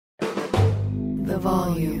the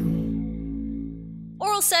volume.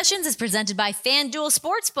 Oral Sessions is presented by FanDuel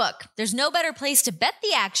Sportsbook. There's no better place to bet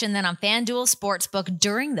the action than on FanDuel Sportsbook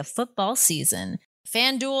during the football season.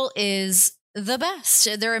 FanDuel is the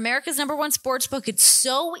best. They're America's #1 sportsbook. It's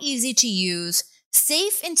so easy to use,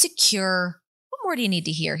 safe and secure. What more do you need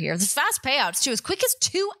to hear here? There's fast payouts too, as quick as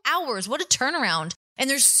 2 hours. What a turnaround. And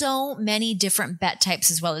there's so many different bet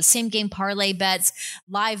types as well as same game parlay bets,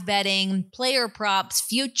 live betting, player props,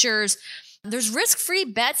 futures. There's risk-free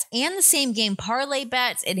bets and the same game parlay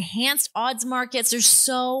bets, enhanced odds markets. There's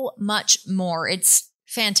so much more. It's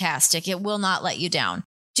fantastic. It will not let you down.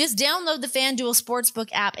 Just download the FanDuel Sportsbook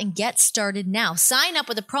app and get started now. Sign up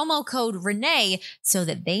with the promo code Renee so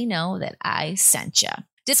that they know that I sent you.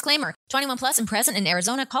 Disclaimer, 21 plus and present in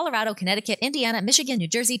Arizona, Colorado, Connecticut, Indiana, Michigan, New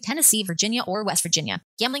Jersey, Tennessee, Virginia, or West Virginia.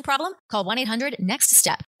 Gambling problem? Call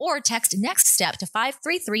 1-800-NEXT-STEP or text NEXT STEP to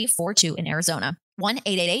 53342 in Arizona.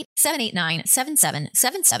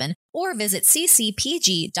 1-888-789-7777 or visit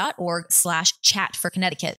ccpg.org/chat for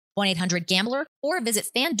Connecticut. 1-800-GAMBLER or visit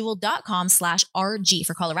fanduel.com/RG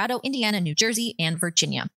for Colorado, Indiana, New Jersey, and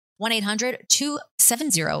Virginia.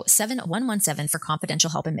 1-800-270-7117 for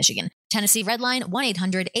confidential help in Michigan. Tennessee Redline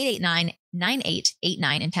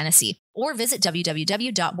 1-800-889-9889 in Tennessee or visit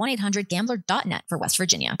www.1800gambler.net for West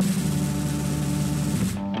Virginia.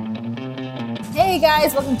 Hey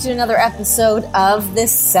guys, welcome to another episode of The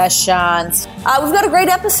Sessions. We've got a great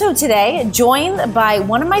episode today, joined by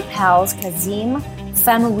one of my pals, Kazim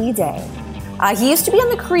Famouide. He used to be on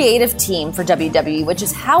the creative team for WWE, which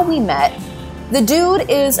is how we met. The dude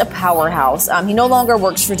is a powerhouse. He no longer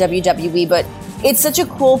works for WWE, but it's such a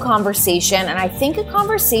cool conversation. And I think a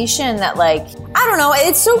conversation that, like, I don't know,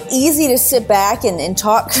 it's so easy to sit back and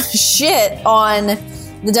talk shit on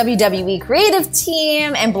the WWE creative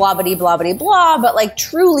team and blah, blah, blah, blah, blah. But, like,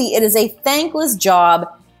 truly, it is a thankless job.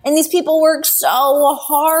 And these people work so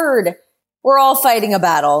hard. We're all fighting a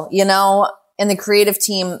battle, you know? And the creative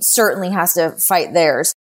team certainly has to fight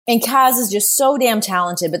theirs. And Kaz is just so damn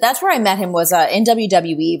talented. But that's where I met him, was in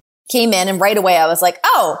WWE. Came in and right away I was like,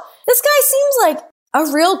 oh, this guy seems like a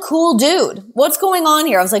real cool dude. What's going on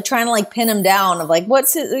here? I was like trying to like pin him down of like,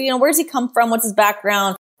 what's his, you know, where's he come from? What's his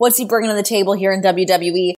background? What's he bringing to the table here in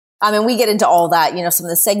WWE? And we get into all that, you know, some of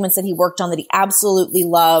the segments that he worked on that he absolutely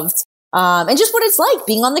loved. And just what it's like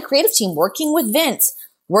being on the creative team, working with Vince,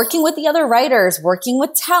 working with the other writers, working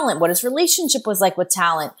with talent, what his relationship was like with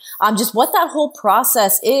talent, just what that whole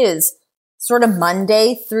process is, sort of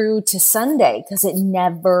Monday through to Sunday, because it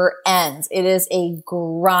never ends. It is a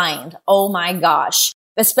grind. Oh my gosh.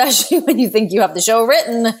 Especially when you think you have the show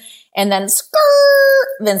written and then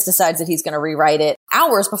Vince decides that he's going to rewrite it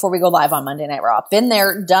hours before we go live on Monday Night Raw. Been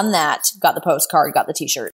there, done that, got the postcard, got the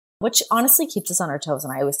t-shirt, which honestly keeps us on our toes.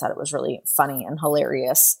 And I always thought it was really funny and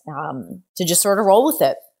hilarious to just sort of roll with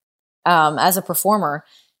it. As a performer,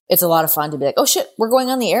 it's a lot of fun to be like, oh shit, we're going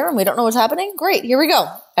on the air and we don't know what's happening. Great, here we go.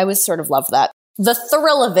 I always sort of love that. The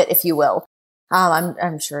thrill of it, if you will.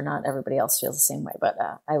 I'm sure not everybody else feels the same way, but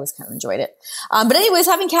I always kind of enjoyed it. But anyways,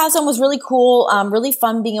 having Kaz on was really cool. Really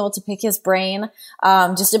fun being able to pick his brain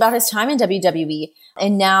just about his time in WWE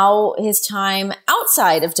and now his time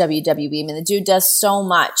outside of WWE. I mean, the dude does so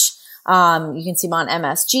much. You can see him on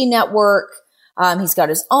MSG Network. He's got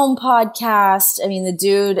his own podcast. I mean, the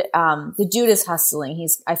dude is hustling.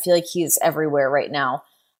 I feel like he's everywhere right now.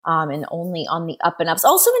 And only on the up and ups.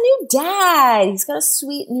 Also a new dad. He's got a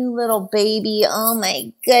sweet new little baby. Oh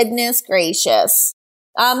my goodness gracious.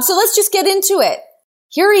 So let's just get into it.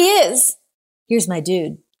 Here he is. Here's my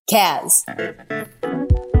dude, Kaz.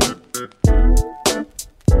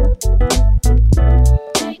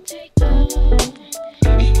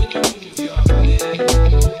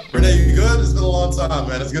 Renee, you good? It's been a long time,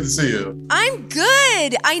 man. It's good to see you. I'm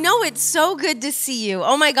good. I know, it's so good to see you.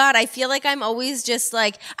 Oh my God. I feel like I'm always just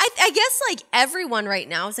like, I guess like everyone right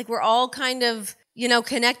now, it's like we're all kind of, you know,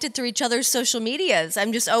 connected through each other's social medias.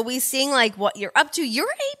 I'm just always seeing like what you're up to. You're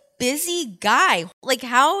a busy guy. Like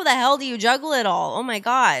how the hell do you juggle it all? Oh my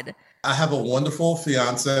God. I have a wonderful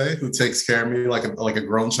fiance who takes care of me like a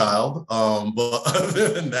grown child. But other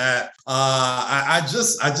than that, I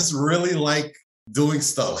just really like doing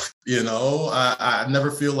stuff, you know. I never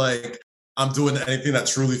feel like I'm doing anything that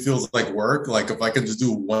truly feels like work. Like if I could just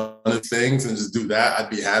do one of the things and just do that, I'd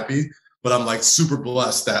be happy. But I'm like super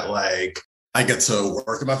blessed that like I get to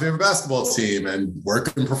work in my favorite basketball team and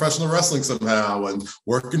work in professional wrestling somehow and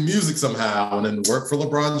work in music somehow and then work for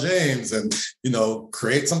LeBron James and, you know,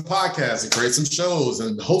 create some podcasts and create some shows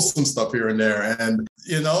and host some stuff here and there. And,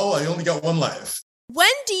 you know, I only got one life. When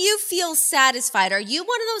do you feel satisfied? Are you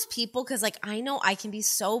one of those people? Because like, I know I can be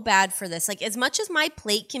so bad for this. Like as much as my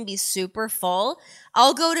plate can be super full,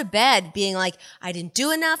 I'll go to bed being like, I didn't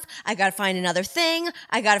do enough. I got to find another thing.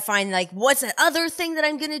 I got to find like, what's that other thing that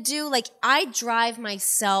I'm going to do? Like I drive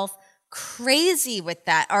myself crazy with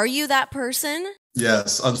that. Are you that person?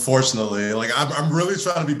 Yes, unfortunately. Like I'm really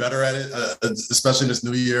trying to be better at it, especially this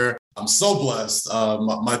new year. I'm so blessed.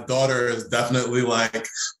 My daughter has definitely like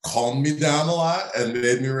calmed me down a lot and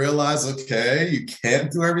made me realize, okay, you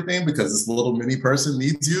can't do everything because this little mini person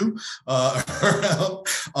needs you around.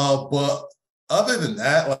 But other than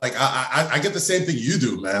that, like I get the same thing you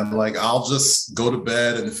do, man. Like I'll just go to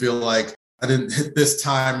bed and feel like I didn't hit this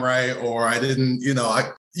time right, or I didn't, you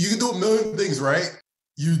can do a million things right.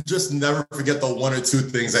 You just never forget the one or two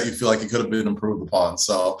things that you feel like you could have been improved upon.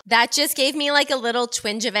 So that just gave me like a little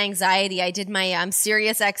twinge of anxiety. I did my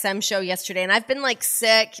Sirius XM show yesterday and I've been like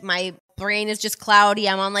sick. My brain is just cloudy.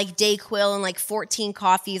 I'm on like Dayquil and like 14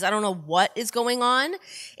 coffees. I don't know what is going on.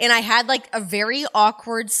 And I had like a very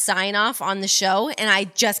awkward sign off on the show and I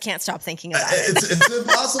just can't stop thinking about it. It's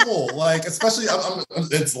impossible. Like, especially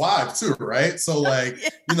it's live too, right? So like,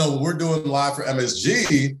 we're doing live for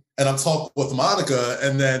MSG. And I'm talking with Monica,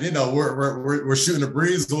 and then we're shooting a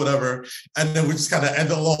breeze or whatever, and then we just kind of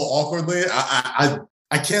end a little awkwardly.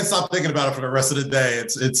 I can't stop thinking about it for the rest of the day.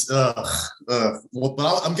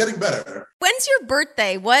 But I'm getting better. When's your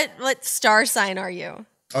birthday? What star sign are you?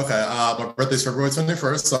 Okay, my birthday's February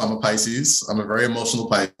 21st, so I'm a Pisces. I'm a very emotional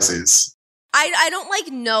Pisces. I don't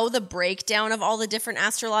like know the breakdown of all the different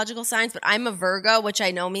astrological signs, but I'm a Virgo, which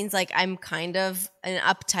I know means like I'm kind of an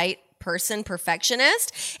uptight person,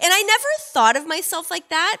 perfectionist. And I never thought of myself like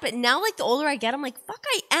that. But now like the older I get, I'm like, fuck,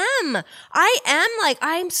 I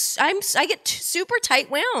get super tight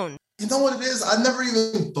wound. You know what it is? I never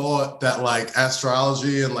even thought that like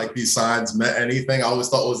astrology and like these signs meant anything. I always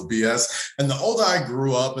thought it was BS. And the older I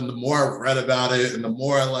grew up and the more I read about it and the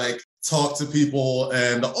more I like talk to people,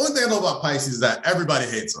 and the only thing I know about Pisces is that everybody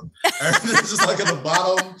hates them. Everything's just like at the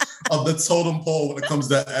bottom of the totem pole when it comes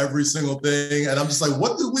to every single thing. And I'm just like,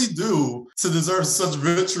 what did we do to deserve such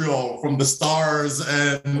vitriol from the stars?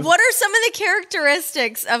 And what are some of the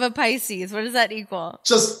characteristics of a Pisces? What does that equal?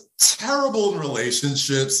 Just terrible in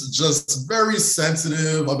relationships, just very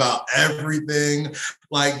sensitive about everything,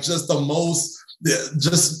 like just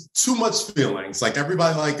too much feelings. Like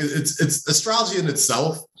everybody, like it's astrology in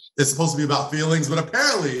itself. It's supposed to be about feelings, but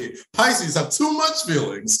apparently Pisces have too much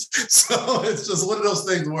feelings. So it's just one of those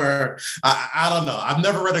things where I don't know. I've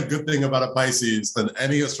never read a good thing about a Pisces than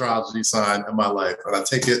any astrology sign in my life, and I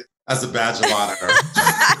take it as a badge of honor.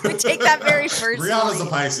 I take that very personally. Rihanna's a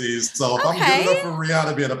Pisces, so if I'm good enough for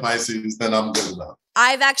Rihanna being a Pisces, then I'm good enough.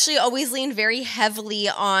 I've actually always leaned very heavily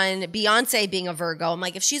on Beyonce being a Virgo. I'm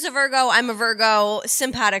like, if she's a Virgo, I'm a Virgo.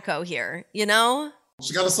 Simpatico here,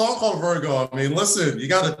 She got a song called Virgo. I mean, listen, you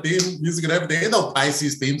got a theme music and everything. Ain't no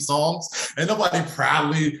Pisces theme songs. Ain't nobody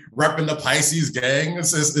proudly repping the Pisces gang. It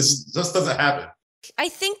just doesn't happen. I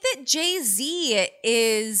think that Jay-Z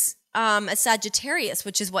is a Sagittarius,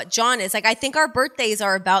 which is what John is. Like, I think our birthdays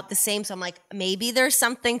are about the same. So I'm like, maybe there's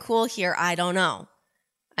something cool here. I don't know.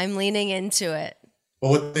 I'm leaning into it. But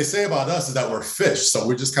what they say about us is that we're fish. So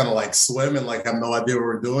we just kind of like swim and like have no idea what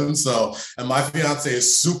we're doing. So, and my fiance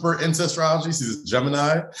is super into astrology. She's a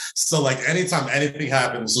Gemini. So like anytime anything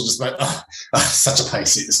happens, she'll just be like, such a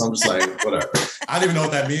Pisces. So I'm just like, whatever. I don't even know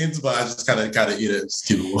what that means, but I just kind of eat it. Just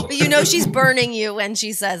keep it But she's burning you when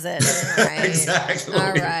she says it. All right. Exactly.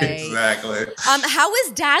 All right. Exactly. How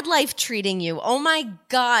is dad life treating you? Oh my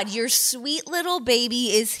God, your sweet little baby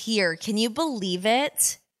is here. Can you believe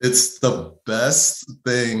it? It's the best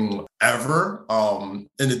thing ever.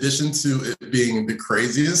 In addition to it being the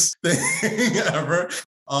craziest thing ever.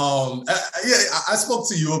 I spoke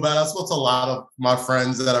to you about it. I spoke to a lot of my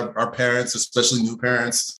friends that are parents, especially new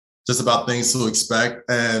parents, just about things to expect.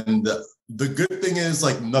 And the good thing is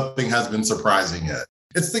like nothing has been surprising yet.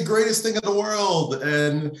 It's the greatest thing in the world.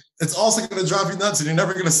 And it's also going to drive you nuts and you're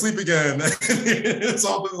never going to sleep again. It's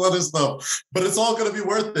all this other stuff, but it's all going to be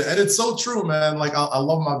worth it. And it's so true, man. Like I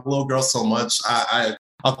love my little girl so much. I've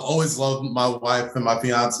always loved my wife and my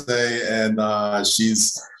fiance, and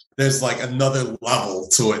there's like another level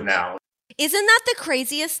to it now. Isn't that the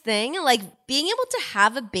craziest thing? Like being able to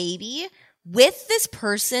have a baby with this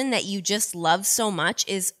person that you just love so much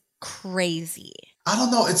is crazy. I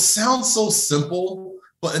don't know. It sounds so simple,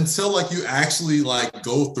 but until like you actually like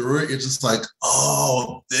go through it, you're just like,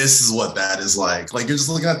 oh, this is what that is like. Like you're just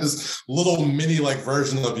looking at this little mini like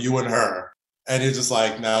version of you and her. And you're just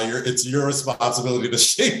like, now it's your responsibility to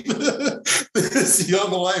shape this this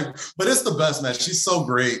young life. But it's the best, man. She's so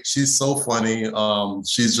great. She's so funny.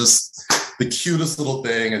 She's just the cutest little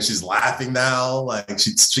thing, and she's laughing now. Like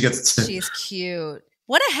she gets. She's cute.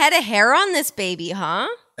 What a head of hair on this baby, huh?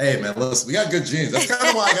 Hey, man, listen, we got good genes. That's kind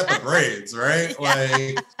of why I got the braids, right? Yeah.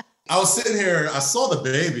 Like, I was sitting here, I saw the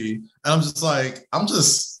baby, and I'm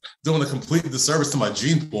just doing a complete disservice to my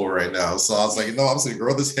gene pool right now. So I was like, I'm just gonna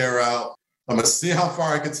grow this hair out. I'm gonna see how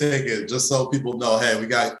far I can take it, just so people know, hey, we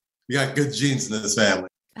got good genes in this family.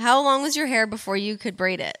 How long was your hair before you could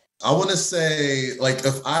braid it? I want to say, like,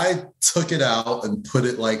 if I took it out and put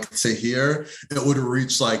it like to here, it would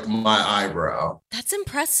reach like my eyebrow. That's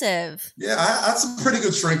impressive. Yeah, I had some pretty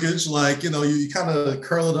good shrinkage. Like, you kind of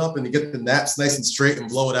curl it up and you get the naps nice and straight and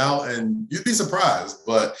blow it out, and you'd be surprised.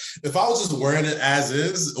 But if I was just wearing it as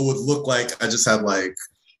is, it would look like I just had like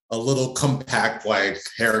a little compact like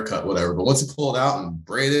haircut, whatever. But once you pull it out and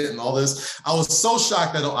braid it and all this, I was so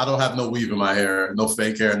shocked that I don't have no weave in my hair, no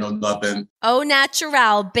fake hair, no nothing. Oh,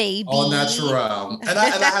 natural, baby. All natural. And I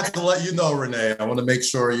had to let you know, Renee, I want to make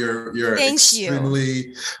sure you're you're in an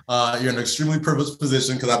extremely privileged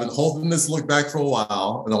position, because I've been holding this look back for a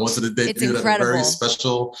while, and I wanted to debut at a very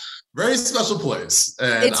special place.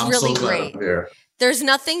 And it's I'm really so glad great. I'm here. There's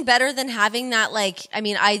nothing better than having that, like, I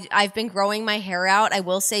mean, I've been growing my hair out. I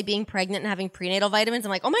will say, being pregnant and having prenatal vitamins,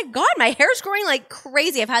 I'm like, oh my God, my hair's growing like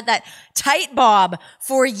crazy. I've had that tight bob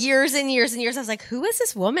for years and years and years. I was like, who is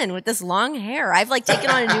this woman with this long hair? I've like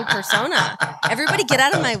taken on a new persona. Everybody get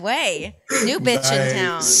out of my way. New bitch in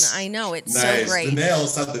town. I know, it's so great.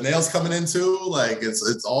 The nails coming in too, like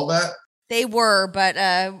it's all that. They were, but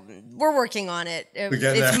we're working on it.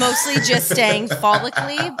 It's mostly just staying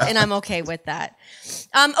follically, and I'm okay with that.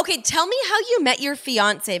 Okay, tell me how you met your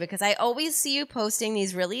fiance, because I always see you posting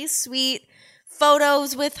these really sweet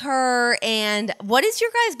photos with her. And what is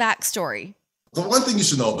your guys' backstory? The one thing you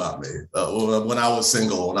should know about me, when I was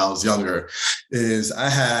single, when I was younger, is I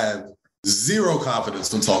had zero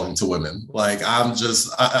confidence when talking to women. Like, I'm just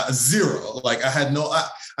zero. Like, I had no.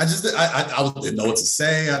 I didn't know what to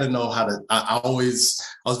say. I didn't know how to. I was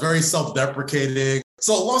very self-deprecating.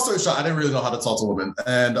 So long story short, I didn't really know how to talk to women.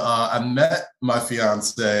 And I met my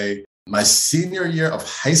fiance my senior year of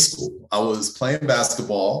high school. I was playing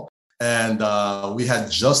basketball, and we had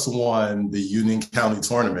just won the Union County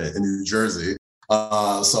tournament in New Jersey. So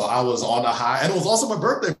I was on a high, and it was also my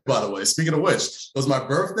birthday, by the way. Speaking of which, it was my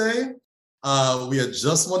birthday. We had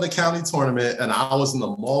just won the county tournament, and I was in the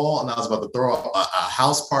mall, and I was about to throw a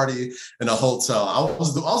house party in a hotel. I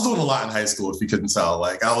was doing a lot in high school, if you couldn't tell.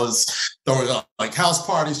 Like, I was throwing up like house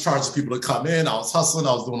parties, charging people to come in. I was hustling.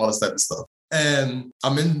 I was doing all this type of stuff. And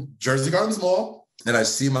I'm in Jersey Gardens Mall, and I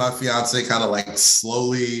see my fiance kind of like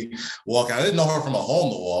slowly walking. I didn't know her from a hole in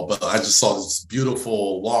the wall, but I just saw this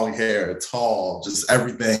beautiful, long hair, tall, just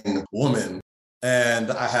everything woman. And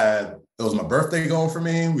it was my birthday going for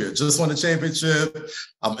me. We had just won the championship.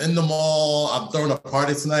 I'm in the mall. I'm throwing a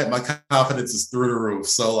party tonight. My confidence is through the roof.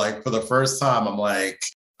 So like, for the first time, I'm like,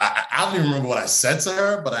 I don't even remember what I said to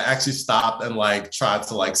her, but I actually stopped and like tried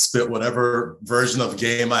to like spit whatever version of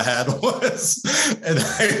game I had was in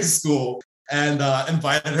high school, and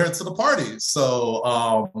invited her to the party. So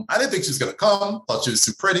I didn't think she was going to come. Thought she was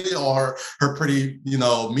too pretty, or her pretty,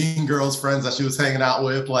 mean girls friends that she was hanging out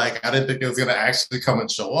with. Like, I didn't think it was going to actually come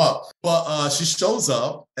and show up. But she shows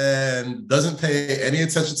up and doesn't pay any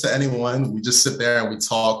attention to anyone. We just sit there and we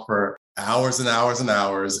talk for hours and hours and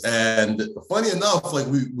hours. And funny enough, like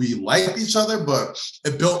we liked each other, but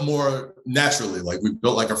it built more naturally. Like, we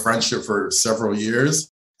built like a friendship for several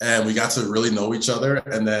years. And we got to really know each other.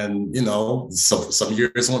 And then, some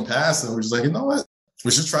years went past, and we're just like, you know what? We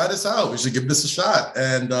should try this out. We should give this a shot.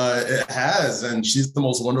 And it has. And she's the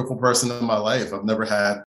most wonderful person in my life. I've never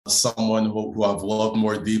had someone who I've loved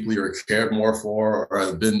more deeply or cared more for, or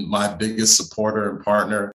has been my biggest supporter and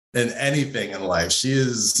partner in anything in life. She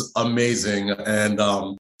is amazing. And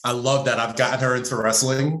I love that I've gotten her into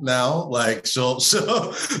wrestling now. Like, she'll sit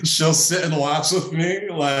and watch with me.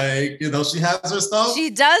 Like, she has her stuff. She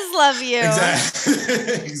does love you.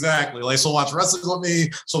 Exactly. Exactly. Like, she'll watch wrestling with me.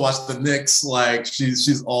 She'll watch the Knicks. Like,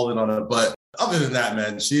 she's all in on it. But other than that,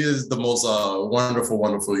 man, she is the most wonderful,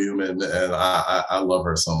 wonderful human. And I love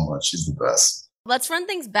her so much. She's the best. Let's run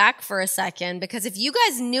things back for a second, because if you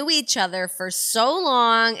guys knew each other for so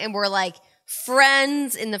long and were like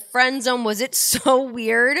friends in the friend zone, was it so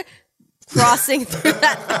weird crossing through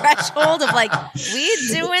that threshold of like, we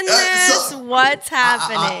doing this? What's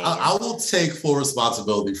happening? I will take full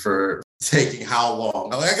responsibility for taking how long.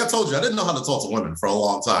 Like I told you, I didn't know how to talk to women for a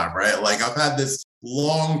long time, right? Like, I've had this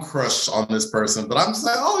long crush on this person, but I'm just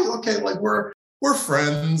like, oh, okay, like we're we're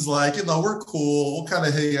friends, like, we're cool. We'll kind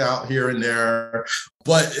of hang out here and there.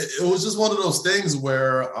 But it was just one of those things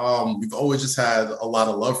where we've always just had a lot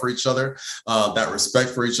of love for each other, that respect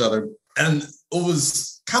for each other. And it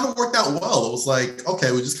was kind of worked out well. It was like,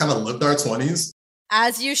 okay, we just kind of lived our 20s.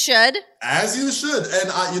 As you should. As you should.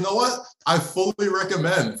 And you know what? I fully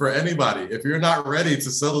recommend for anybody, if you're not ready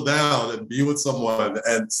to settle down and be with someone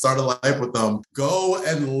and start a life with them, go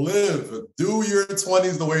and live. Do your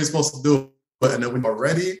 20s the way you're supposed to do it. And then when you're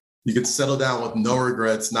ready, you can settle down with no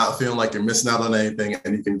regrets, not feeling like you're missing out on anything,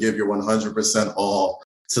 and you can give your 100% all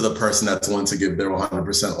to the person that's willing to give their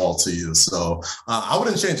 100% all to you. So I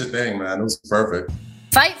wouldn't change a thing, man. It was perfect.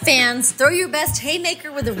 Fight fans, throw your best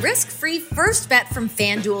haymaker with a risk-free first bet from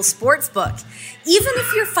FanDuel Sportsbook. Even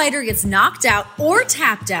if your fighter gets knocked out or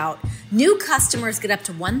tapped out, new customers get up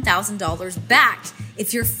to $1,000 back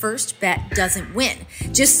if your first bet doesn't win.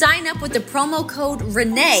 Just sign up with the promo code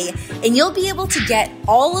Renee and you'll be able to get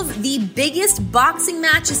all of the biggest boxing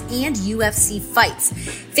matches and UFC fights.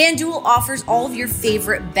 FanDuel offers all of your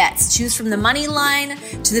favorite bets. Choose from the money line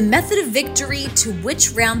to the method of victory to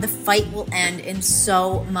which round the fight will end and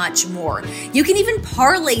so much more. You can even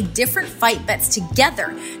parlay different fight bets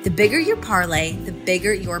together. The bigger your parlay, the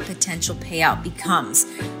bigger your potential payout becomes.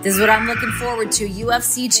 This is what I'm looking forward to.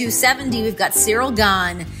 UFC 270, we've got Cyril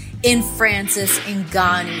Gane in Francis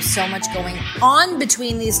Ngannou. So much going on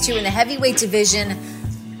between these two in the heavyweight division.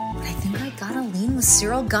 But I think I gotta lean with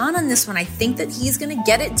Cyril Gane on this one. I think that he's gonna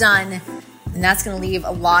get it done. And that's gonna leave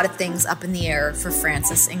a lot of things up in the air for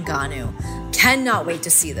Francis Ngannou. Cannot wait to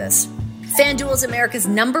see this. FanDuel is America's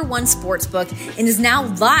 #1 sportsbook and is now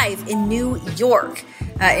live in New York.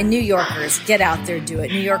 And New Yorkers, get out there, do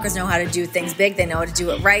it. New Yorkers know how to do things big. They know how to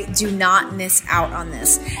do it right. Do not miss out on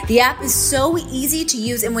this. The app is so easy to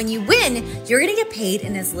use, and when you win, you're going to get paid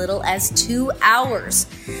in as little as 2 hours.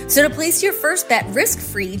 So to place your first bet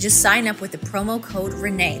risk-free, just sign up with the promo code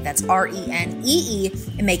Renee, that's RENEE,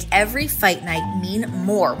 and make every fight night mean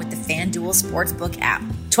more with the FanDuel Sportsbook app.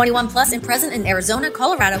 21 plus and present in Arizona,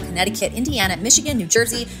 Colorado, Connecticut, Indiana, Michigan, New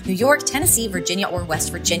Jersey, New York, Tennessee, Virginia, or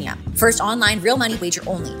West Virginia. First online real money wager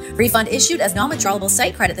only. Refund issued as non-withdrawable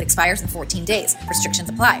site credit that expires in 14 days. Restrictions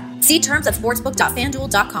apply. See terms at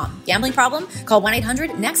sportsbook.fanduel.com. Gambling problem? Call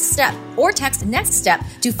 1-800-NEXT-STEP or text NEXT STEP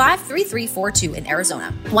to 53342 in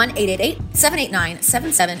Arizona.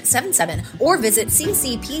 1-888-789-7777 or visit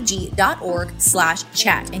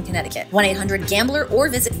ccpg.org/chat in Connecticut. 1-800-GAMBLER or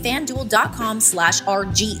visit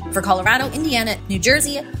fanduel.com/RG for Colorado, Indiana, New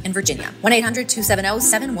Jersey, and Virginia.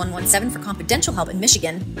 1-800-270-7117 for confidential help in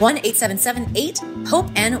Michigan.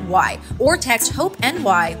 1-877-8-HOPE-NY or text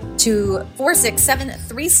HOPE-NY to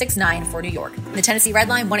 467-369 for New York. The Tennessee Red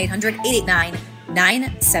Line,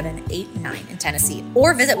 1-800-889-9789 in Tennessee,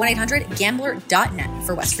 or visit 1-800-GAMBLER.net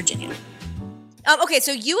for West Virginia. Okay,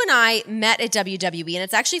 so you and I met at WWE, and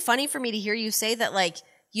it's actually funny for me to hear you say that, like,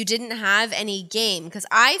 you didn't have any game, because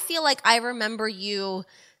I feel like I remember you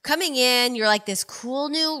coming in, you're like this cool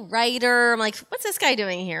new writer. I'm like, what's this guy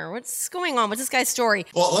doing here? What's going on? What's this guy's story?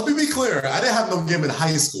 Well, let me be clear. I didn't have no game in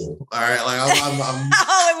high school. All right, like I'm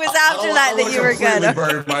oh, it was after that you were good. I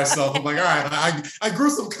burned myself. I'm like, all right, I grew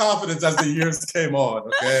some confidence as the years came on.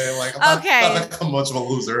 Okay, like I'm not that much of a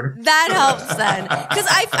loser. That helps then, because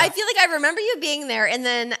I feel like I remember you being there, and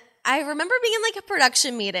then I remember being in like a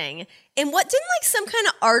production meeting, and didn't like some kind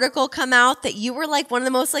of article come out that you were like one of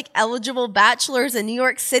the most like eligible bachelors in New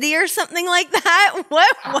York City or something like that?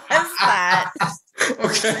 What was that?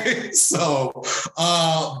 Okay, so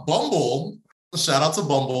Bumble, shout out to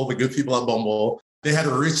Bumble, the good people at Bumble. They had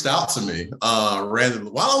reached out to me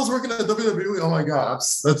randomly while I was working at WWE. Oh my God,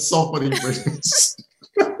 that's so funny. This is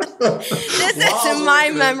in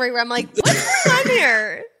my memory where I'm like, what's going on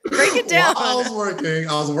here? Break it down. While I was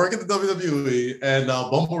working at the WWE, and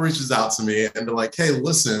Bumble reaches out to me, and they're like, hey,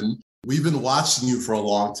 listen, we've been watching you for a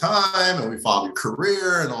long time, and we followed your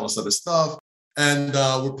career and all this other stuff. And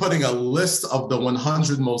we're putting a list of the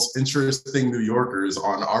 100 most interesting New Yorkers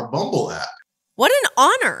on our Bumble app. What an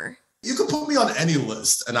honor. You can put me on any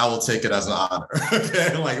list and I will take it as an honor.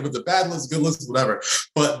 Okay. Like if it's a bad list, good list, whatever.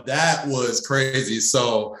 But that was crazy.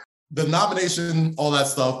 So the nomination, all that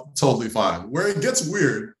stuff, totally fine. Where it gets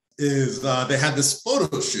weird is they had this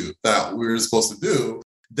photo shoot that we were supposed to do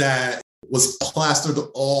that was plastered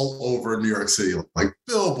all over New York City, like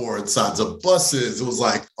billboards, signs of buses. It was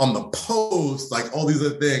like on the post, like all these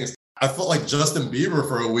other things. I felt like Justin Bieber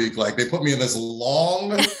for a week. Like they put me in this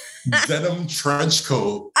long denim trench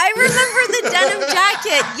coat. I remember the denim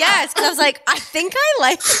jacket. Yes, because I was like, I think I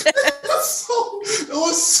like it. It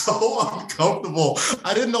was so uncomfortable.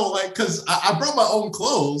 I didn't know, like, because I brought my own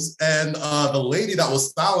clothes, and the lady that was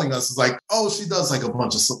styling us was like, oh, she does like a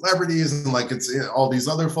bunch of celebrities and like it's all these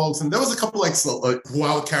other folks. And there was a couple like who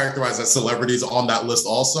I would characterize as celebrities on that list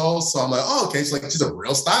also. So I'm like, oh, okay, she's a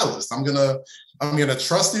real stylist. I'm gonna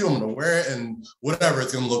trust you. I'm gonna wear it and whatever.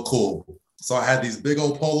 It's gonna look cool. So I had these big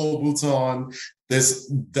old polo boots on, this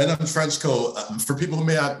denim trench coat. For people who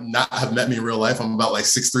may not have met me in real life, I'm about like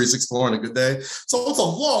 6'3", 6'4" on a good day. So it's a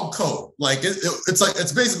long coat. Like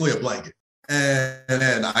it's basically a blanket. And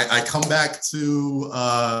then I come back to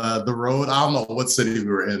the road. I don't know what city we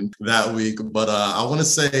were in that week, but I want to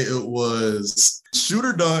say it was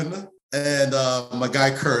Shooter Dunn. And my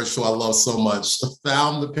guy Kirsch, who I love so much,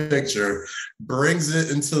 found the picture, brings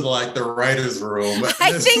it into like the writer's room.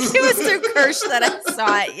 I think it was through Kirsch that I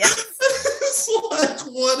saw it. Yes. It's like,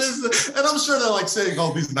 what is it? And I'm sure they're like saying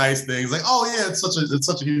all these nice things, like, oh yeah, it's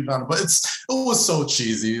such a huge honor, but it was so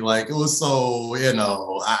cheesy. Like it was so,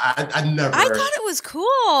 I never. I thought it was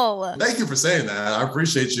cool. Thank you for saying that. I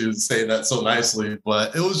appreciate you saying that so nicely,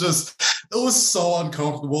 but it was so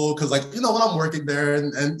uncomfortable because, like, when I'm working there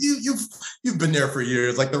and you've been there for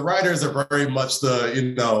years, like the writers are very much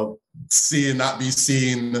the, see and not be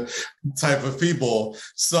seen type of people.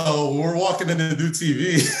 So we're walking in to do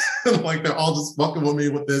TV and like they're all just fucking with me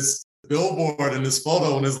with this billboard and this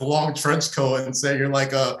photo and this long trench coat and saying you're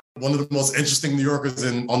like one of the most interesting New Yorkers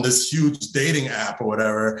on this huge dating app or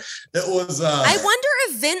whatever. It was. I wonder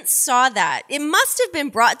if Vince saw that. It must have been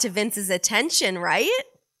brought to Vince's attention, right?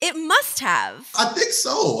 It must have. I think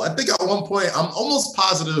so. I think at one point, I'm almost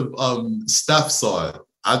positive Steph saw it.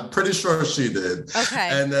 I'm pretty sure she did. Okay.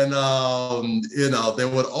 And then, they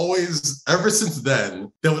would always, ever since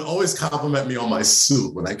then, they would always compliment me on my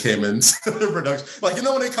suit when I came into the production. Like,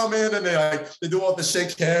 when they come in and they do all the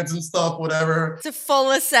shake hands and stuff, whatever. It's a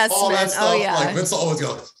full assessment. All that stuff. Oh, yeah. Like, Vince will always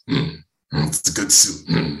go, it's a good suit.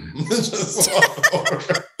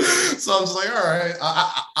 So I'm just like, all right.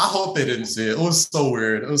 I hope they didn't see it. It was so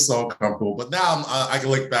weird. It was so uncomfortable. But now I can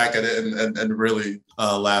look back at it and really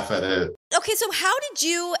laugh at it. Okay, so how did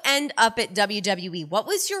you end up at WWE? What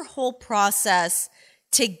was your whole process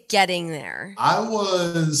to getting there? I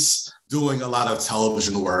was doing a lot of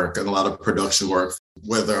television work and a lot of production work,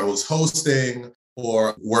 whether I was hosting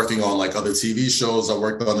or working on like other TV shows. I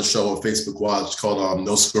worked on a show on Facebook Watch called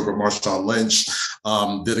No Script with Marshawn Lynch.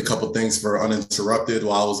 Did a couple things for Uninterrupted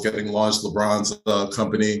while I was getting launched, LeBron's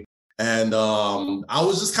company. And I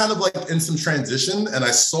was just kind of like in some transition and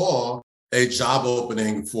I saw a job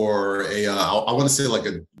opening for I want to say like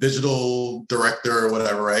a digital director or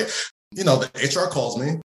whatever, right? The HR calls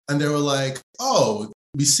me and they were like, oh,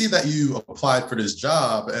 we see that you applied for this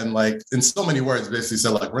job and like in so many words basically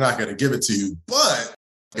said like, we're not going to give it to you, but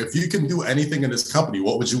if you can do anything in this company,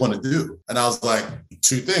 what would you want to do? And I was like,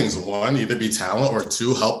 two things. One, either be talent or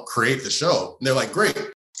two, help create the show. And they're like, great.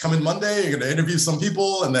 Come in Monday, you're going to interview some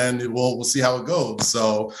people and then we'll see how it goes.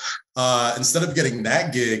 So instead of getting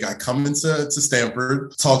that gig, I come into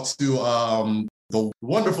Stanford, talk to the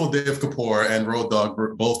wonderful Dave Kapoor and Road Dogg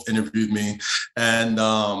both interviewed me. And,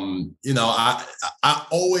 I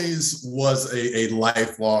always was a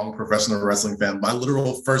lifelong professional wrestling fan. My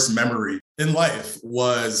literal first memory in life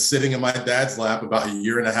was sitting in my dad's lap about a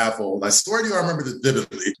year and a half old. I swear to you, I remember this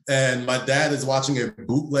vividly. And my dad is watching a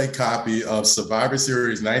bootleg copy of Survivor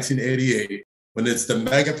Series 1988. When it's the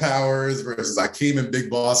Mega Powers versus Akeem and Big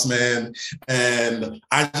Boss Man. And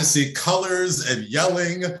I just see colors and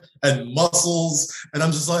yelling and muscles. And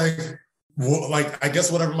I'm just like, I guess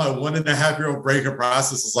whatever my 1.5-year-old brain can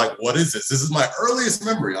process is like, what is this? This is my earliest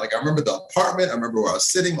memory. Like I remember the apartment, I remember where I was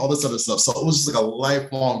sitting, all this other stuff. So it was just like a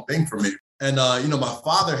lifelong thing for me. And, my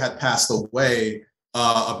father had passed away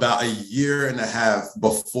about a year and a half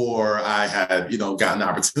before I had, gotten an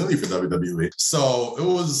opportunity for WWE. So it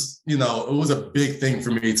was, it was a big thing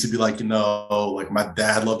for me to be like, like my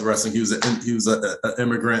dad loved wrestling. He was an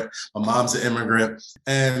immigrant. My mom's an immigrant.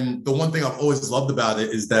 And the one thing I've always loved about it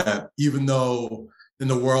is that even though in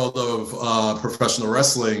the world of professional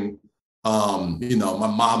wrestling, my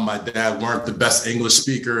mom, my dad weren't the best English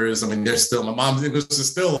speakers. I mean, my mom's English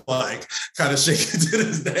is still like kind of shaky to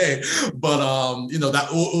this day, but, that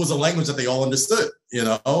it was a language that they all understood,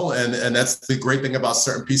 and that's the great thing about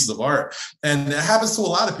certain pieces of art. And it happens to a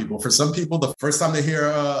lot of people. For some people, the first time they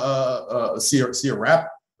hear, see a rap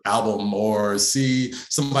album or see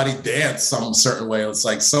somebody dance some certain way, it's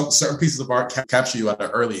like some certain pieces of art capture you at an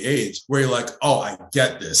early age where you're like, oh, I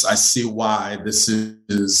get this. I see why this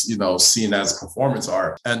is, seen as performance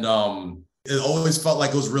art. And it always felt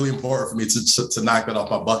like it was really important for me to knock that off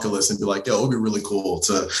my bucket list and be like, yo, it would be really cool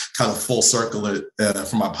to kind of full circle it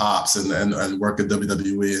for my pops and work at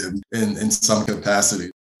WWE in some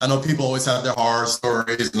capacity. I know people always have their horror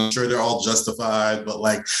stories, and I'm sure they're all justified, but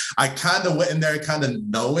like, I kind of went in there kind of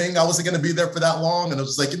knowing I wasn't going to be there for that long. And I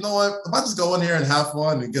was just like, you know what, if I just go in here and have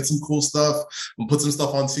fun and get some cool stuff and put some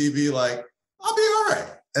stuff on TV, like, I'll be all right.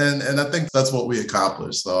 And I think that's what we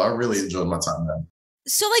accomplished. So I really enjoyed my time there.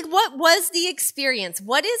 So like, what was the experience?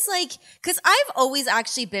 What is like, because I've always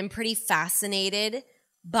actually been pretty fascinated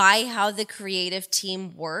by how the creative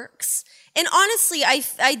team works. And honestly,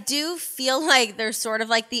 I do feel like they're sort of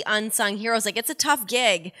like the unsung heroes. Like, it's a tough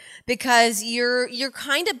gig because you're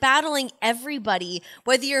kind of battling everybody,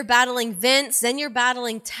 whether you're battling Vince, then you're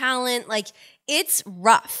battling talent. Like, it's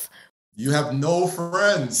rough. You have no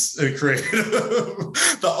friends in creative.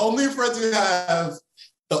 The only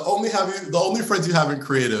friends you have in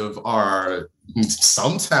creative are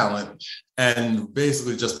some talent and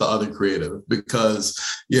basically just the other creative, because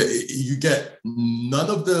you get all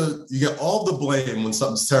the blame when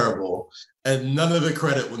something's terrible and none of the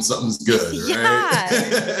credit when something's good, right?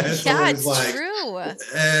 It's like, true.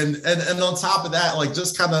 And on top of that, like,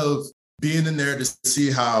 just kind of being in there to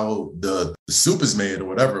see how the soup is made, or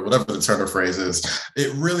whatever the Turner phrase is,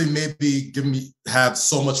 it really made me have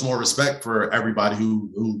so much more respect for everybody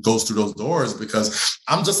who goes through those doors, because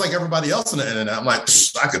I'm just like everybody else on the internet. I'm like,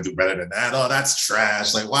 I could do better than that. Oh, that's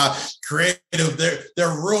trash. Like, wow, creative,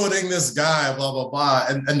 they're ruining this guy, blah, blah, blah.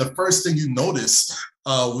 And the first thing you notice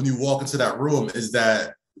when you walk into that room is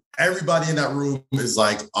that everybody in that room is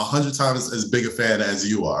like 100 times as big a fan as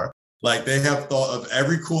you are. Like, they have thought of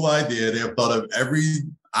every cool idea. They have thought of every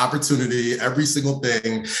opportunity, every single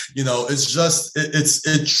thing. You know, it's just,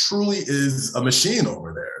 it truly is a machine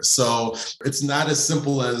over there. So it's not as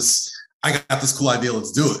simple as, I got this cool idea,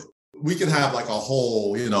 let's do it. We can have like a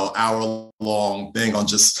whole, hour-long thing on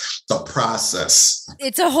just the process.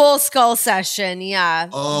 It's a whole skull session, yeah.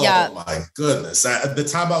 Oh, yeah. My goodness. At the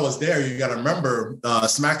time I was there, you got to remember,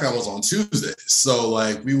 SmackDown was on Tuesday. So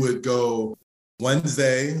like, we would go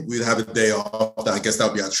Wednesday, we'd have a day off. I guess that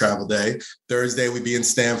would be our travel day. Thursday, we'd be in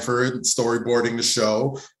Stamford storyboarding the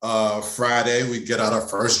show. Friday, we'd get out our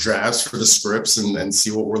first drafts for the scripts and see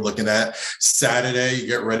what we're looking at. Saturday, you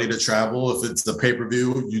get ready to travel. If it's the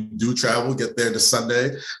pay-per-view, you do travel, get there to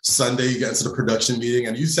Sunday. Sunday, you get into the production meeting,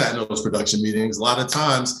 and you sat in those production meetings. A lot of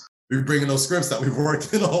times, we bring in those scripts that we've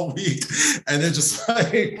worked in all week, and they're just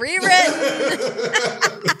like rewritten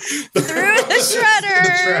through the shredder.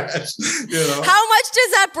 The trash, How much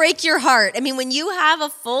does that break your heart? I mean, when you have a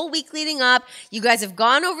full week leading up, you guys have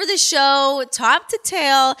gone over the show top to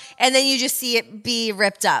tail, and then you just see it be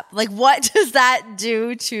ripped up. Like, what does that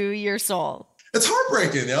do to your soul? It's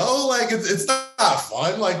heartbreaking, Like, it's not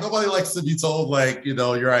fun. Like, nobody likes to be told, like,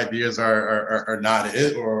 your ideas are not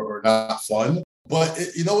it or not fun. But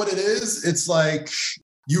you know what it is? It's like,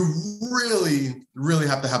 you really, really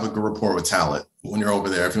have to have a good rapport with talent when you're over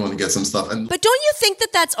there if you want to get some stuff. But don't you think that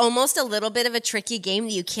that's almost a little bit of a tricky game,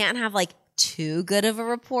 that you can't have like too good of a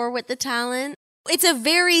rapport with the talent? It's a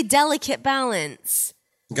very delicate balance.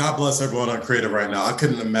 God bless everyone on creative right now. I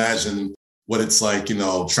couldn't imagine what it's like,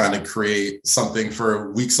 trying to create something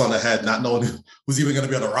for weeks on ahead, not knowing who's even going to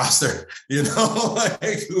be on the roster,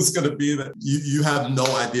 like who's going to be there. You have no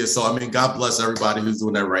idea. So, I mean, God bless everybody who's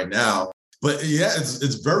doing that right now. But yeah,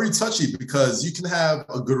 it's very touchy, because you can have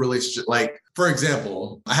a good relationship. Like, for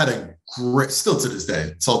example, I had a great, still to this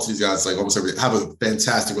day, talk to these guys like almost every day, have a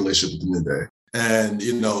fantastic relationship with them today. And,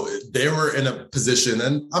 they were in a position,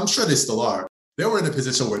 and I'm sure they still are, they were in a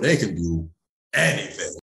position where they can do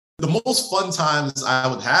anything. The most fun times I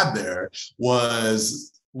would have there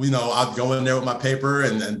was, I'd go in there with my paper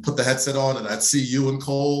and put the headset on, and I'd see you and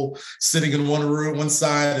Cole sitting in one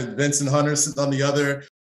side, and Vince and Hunter sitting on the other,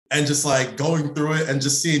 and just like going through it and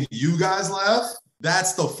just seeing you guys laugh.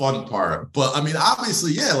 That's the fun part. But I mean,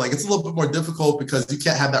 obviously, like, it's a little bit more difficult because you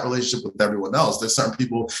can't have that relationship with everyone else. There's certain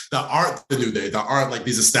people that aren't the New Day, that aren't like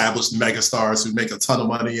these established megastars who make a ton of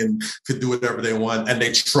money and could do whatever they want, and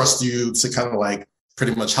they trust you to kind of like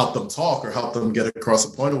pretty much help them talk or help them get across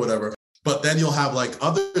a point or whatever. But then you'll have like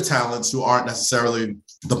other talents who aren't necessarily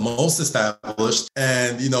the most established,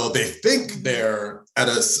 and they think they're at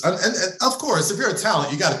and of course, if you're a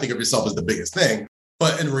talent, you got to think of yourself as the biggest thing.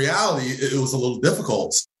 But in reality, it was a little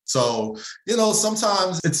difficult. So,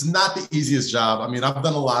 sometimes it's not the easiest job. I mean, I've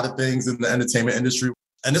done a lot of things in the entertainment industry,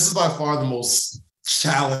 and this is by far the most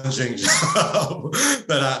challenging job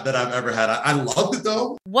that I've ever had. I loved it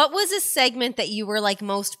though. What was a segment that you were like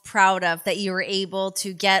most proud of that you were able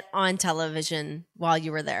to get on television while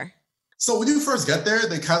you were there? So when you first get there,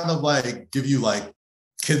 they kind of like give you like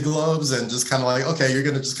kid gloves and just kind of like, okay, you're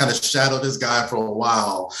going to just kind of shadow this guy for a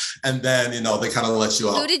while. And then, you know, they kind of let you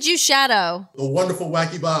out. Who did you shadow? The wonderful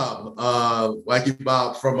Wacky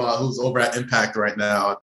Bob from who's over at Impact right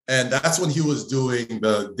now. And that's when he was doing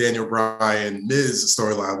the Daniel Bryan Miz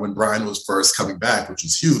storyline when Bryan was first coming back, which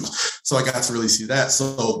was huge. So I got to really see that.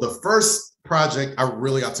 So the first project I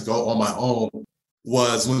really got to go on my own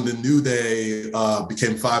was when the New Day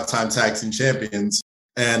became 5-time tag team champions.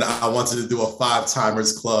 And I wanted to do a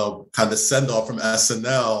 5-timers club kind of send off from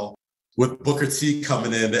SNL with Booker T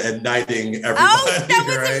coming in and knighting everybody. Oh, that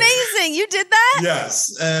was amazing. You did that?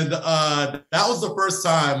 Yes. And that was the first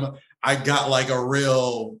time I got like a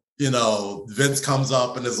real, you know, Vince comes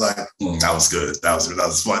up and is like, that was good. That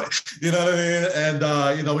was funny. You know what I mean?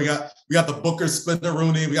 And, you know, we got the Booker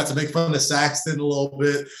spin-a-rooney. We got to make fun of Saxton a little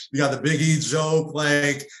bit. We got the Big E joke.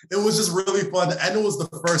 Like, it was just really fun. And it was the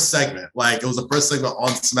first segment. Like, it was the first segment on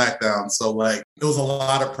SmackDown. So, like, it was a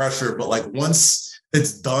lot of pressure. But, like, once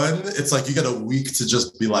it's done, it's like you get a week to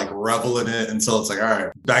just be, like, revel in it until it's like, all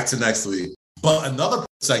right, back to next week. But another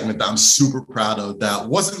segment that I'm super proud of that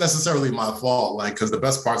wasn't necessarily my fault, like, because the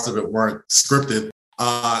best parts of it weren't scripted.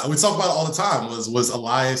 And we talk about it all the time was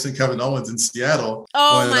Elias and Kevin Owens in Seattle.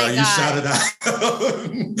 Oh, when, my God. You shouted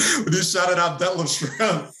out, when you shouted out Detlef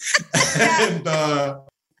Schrempf. And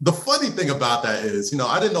the funny thing about that is, you know,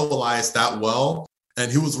 I didn't know Elias that well.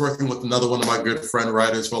 And he was working with another one of my good friend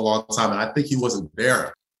writers for a long time. And I think he wasn't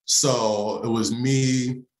there. So it was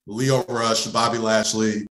me, Leo Rush, Bobby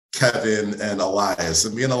Lashley, Kevin, and Elias.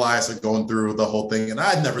 And me and Elias are going through the whole thing. And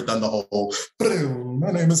I had never done the whole,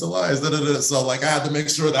 my name is Elias. So like I had to make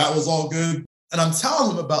sure that was all good. And I'm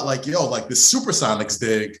telling him about like, yo, like this Supersonics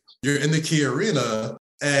dig, you're in the Key Arena.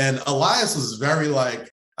 And Elias was very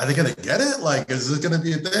like, are they gonna get it? Like, is this gonna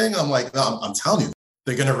be a thing? I'm like, no, I'm telling you,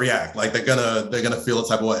 they're gonna react. Like they're gonna feel a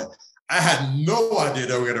type of way. I had no idea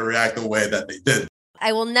they were gonna react the way that they did.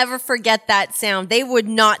 I will never forget that sound. They would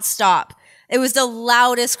not stop. It was the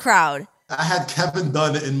loudest crowd. I had Kevin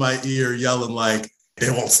Dunn in my ear yelling like, they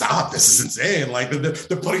won't stop. This is insane. Like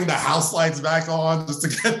they're putting the house lights back on just to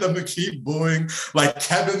get them to keep booing. Like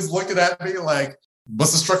Kevin's looking at me like,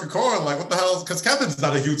 must have struck a chord. Like, what the hell? Because Kevin's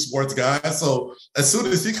not a huge sports guy. So as soon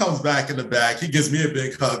as he comes back in the back, he gives me a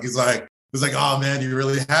big hug. He's like, oh man, you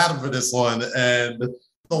really had him for this one. And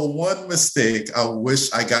the one mistake I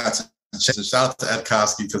wish I got to change. Shout out to Ed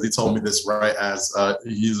Koski because he told me this right as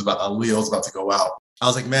Leo's about to go out. I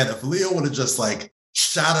was like, man, if Leo would have just like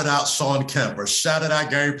shouted out Sean Kemp or shouted out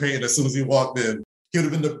Gary Payton as soon as he walked in, he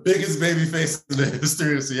would have been the biggest baby face in the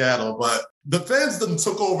history of Seattle. But the fans then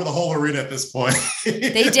took over the whole arena at this point.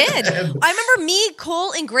 They did. I remember me,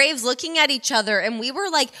 Cole, and Graves looking at each other, and we were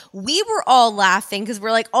all laughing because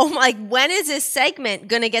we're like, oh my, when is this segment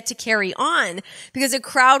going to get to carry on? Because the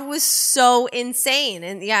crowd was so insane.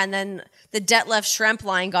 And yeah, and then the Detlef Schrempf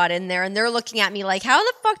line got in there, and they're looking at me like, how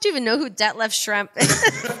the fuck do you even know who Detlef Schrempf is?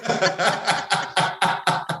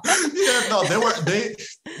 Yeah, no,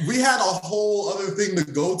 we had a whole other thing to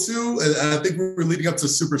go to. And I think we were leading up to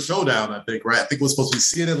Super Showdown, I think, right? I think it was supposed to be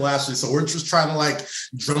Cena and Lashley. So we're just trying to like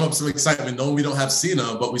drum up some excitement, knowing we don't have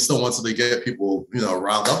Cena, but we still want to get people, you know,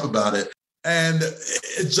 riled up about it. And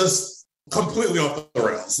it just completely off the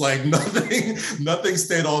rails. Like nothing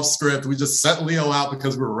stayed off script. We just sent Leo out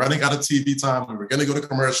because we were running out of TV time. We were going to go to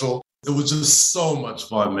commercial. It was just so much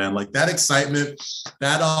fun, man. Like that excitement,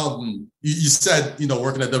 that you said, you know,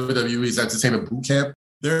 working at WWE's Entertainment Boot Camp,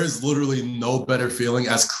 there is literally no better feeling.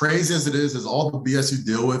 As crazy as it is all the BS you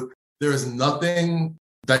deal with, there is nothing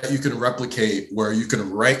that you can replicate where you can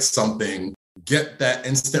write something, get that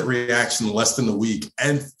instant reaction in less than a week,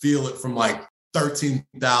 and feel it from like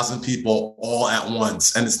 13,000 people all at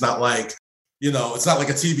once. And it's not like, you know, it's not like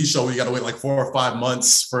a TV show where you got to wait like 4 or 5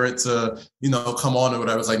 months for it to, you know, come on or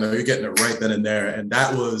whatever. It's like, no, you're getting it right then and there. And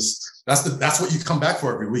that's what you come back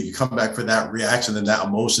for every week. You come back for that reaction and that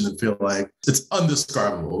emotion and feel like it's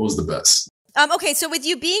undescribable. It was the best. Okay, so with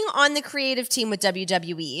you being on the creative team with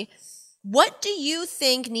WWE, what do you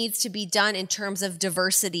think needs to be done in terms of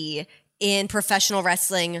diversity in professional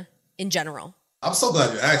wrestling in general? I'm so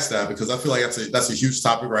glad you asked that because I feel like that's a huge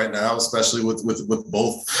topic right now, especially with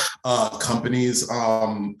both companies.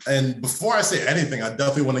 And before I say anything, I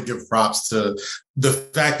definitely want to give props to the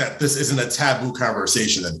fact that this isn't a taboo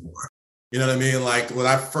conversation anymore. You know what I mean? Like when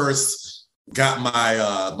I first got my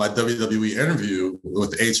WWE interview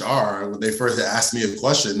with HR, when they first asked me a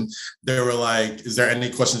question, they were like, "Is there any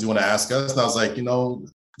questions you want to ask us?" And I was like, you know,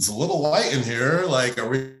 it's a little white in here. Like, are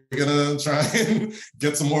we gonna try and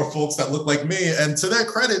get some more folks that look like me? And to their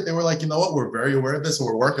credit, they were like, you know what, we're very aware of this and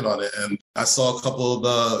we're working on it. And I saw a couple of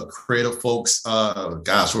the creative folks,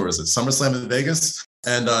 where was it? SummerSlam in Vegas.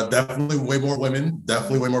 And definitely way more women,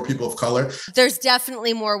 definitely way more people of color. There's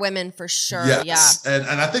definitely more women for sure. Yes. Yeah.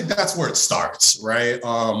 And I think that's where it starts, right?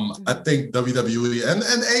 I think WWE and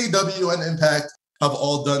AEW and Impact have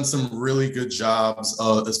all done some really good jobs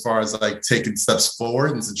as far as like taking steps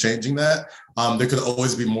forward into changing that. There could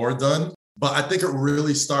always be more done, but I think it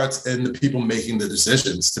really starts in the people making the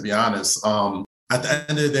decisions, to be honest. At the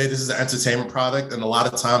end of the day, this is an entertainment product. And a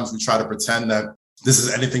lot of times we try to pretend that this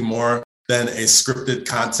is anything more than a scripted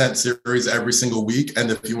content series every single week. And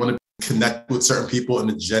if you want to connect with certain people in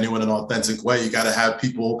a genuine and authentic way, you got to have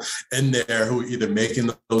people in there who are either making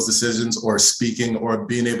those decisions or speaking or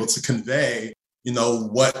being able to convey, you know,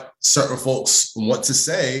 what certain folks want to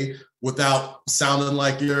say without sounding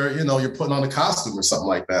like you're putting on a costume or something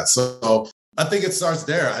like that. So I think it starts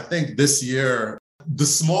there. I think this year, the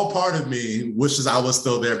small part of me wishes I was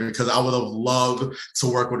still there because I would have loved to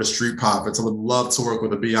work with the Street Profits. I would love to work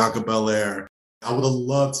with a Bianca Belair. I would have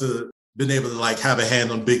loved to been able to like have a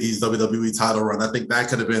hand on Big E's WWE title run. I think that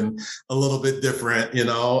could have been a little bit different, you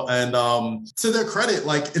know? And to their credit,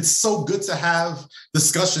 like it's so good to have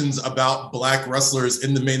discussions about Black wrestlers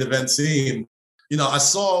in the main event scene. You know, I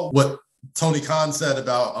saw what Tony Khan said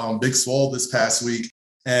about Big Swole this past week,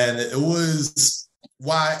 and it was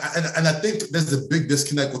why, and I think there's a big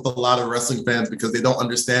disconnect with a lot of wrestling fans because they don't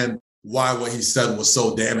understand why what he said was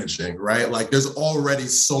so damaging, right? Like there's already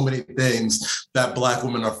so many things that Black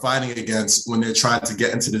women are fighting against when they're trying to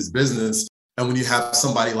get into this business. And when you have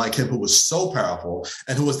somebody like him who was so powerful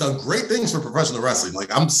and who has done great things for professional wrestling, like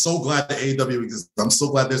I'm so glad that AEW exists. I'm so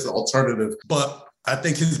glad there's an alternative. But I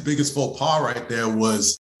think his biggest faux pas right there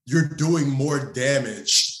was you're doing more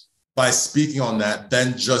damage by speaking on that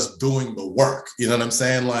than just doing the work. You know what I'm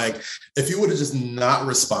saying? Like if you would have just not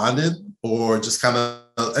responded or just kind of,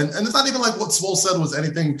 and it's not even like what Swole said was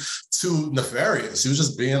anything too nefarious. He was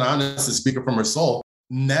just being honest and speaking from her soul.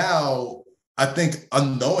 Now, I think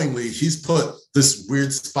unknowingly, he's put this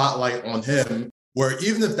weird spotlight on him where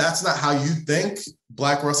even if that's not how you think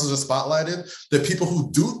Black wrestlers are spotlighted, the people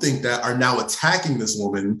who do think that are now attacking this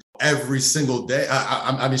woman every single day.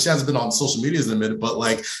 I mean, she hasn't been on social media in a minute, but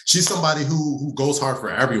like she's somebody who goes hard for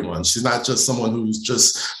everyone. She's not just someone who's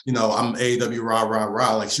just, you know, I'm AEW rah, rah,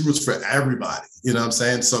 rah. Like she roots for everybody, you know what I'm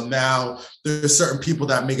saying? So now there's certain people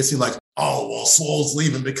that make it seem like, oh, well, Swole's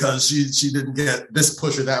leaving because she didn't get this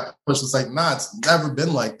push or that push. It's like, nah, it's never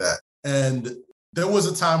been like that. And there was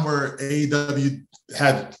a time where AEW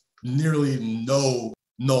had nearly no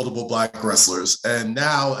notable Black wrestlers. And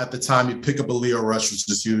now at the time you pick up a Leo Rush,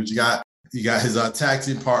 which is huge. You got his tag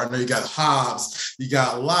team partner. You got Hobbs. You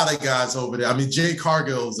got a lot of guys over there. I mean, Jay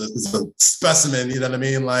Cargill is a specimen. You know what I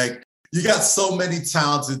mean? Like you got so many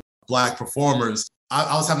talented Black performers.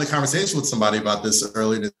 I was having a conversation with somebody about this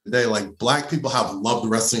earlier today. Like Black people have loved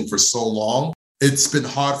wrestling for so long. It's been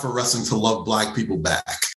hard for wrestling to love Black people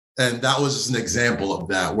back. And that was just an example of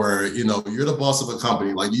that where, you know, you're the boss of a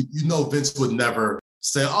company. Like, you know, Vince would never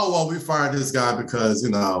say, oh, well, we fired this guy because, you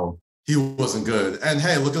know, he wasn't good. And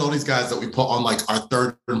hey, look at all these guys that we put on like our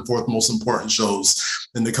third and fourth most important shows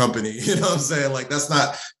in the company. You know what I'm saying? Like, that's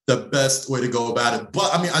not the best way to go about it.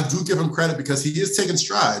 But I mean, I do give him credit because he is taking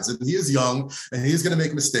strides and he is young and he's going to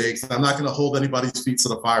make mistakes. And I'm not going to hold anybody's feet to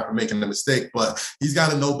the fire for making a mistake, but he's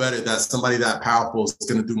got to know better that somebody that powerful is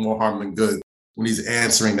going to do more harm than good when he's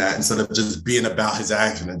answering that instead of just being about his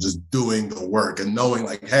action and just doing the work and knowing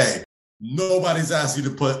like, hey, nobody's asked you to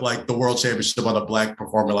put like the world championship on a Black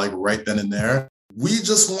performer like right then and there. We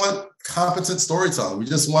just want competent storytelling. We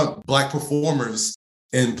just want Black performers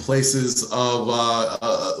in places of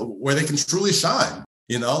where they can truly shine.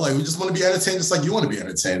 You know, like we just want to be entertained just like you want to be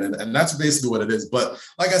entertained. And that's basically what it is. But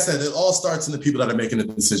like I said, it all starts in the people that are making the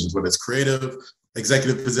decisions, whether it's creative,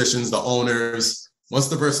 executive positions, the owners. Once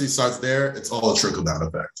diversity starts there, it's all a trickle-down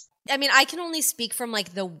effect. I mean, I can only speak from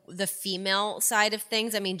like the female side of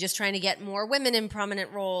things. I mean, just trying to get more women in prominent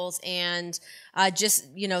roles and just,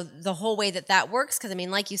 you know, the whole way that works. Because I mean,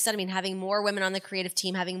 like you said, I mean, having more women on the creative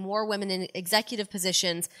team, having more women in executive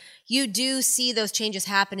positions, you do see those changes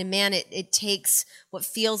happen. And man, it takes what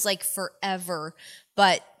feels like forever.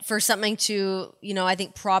 But for something to, you know, I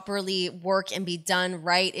think properly work and be done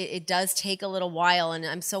right, it does take a little while. And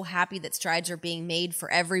I'm so happy that strides are being made for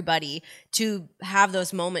everybody to have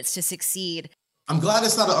those moments to succeed. I'm glad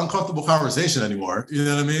it's not an uncomfortable conversation anymore. You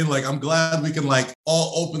know what I mean? Like, I'm glad we can like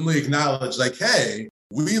all openly acknowledge like, hey,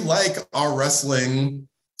 we like our wrestling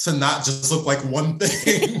to not just look like one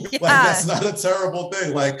thing. Yeah. Like, that's not a terrible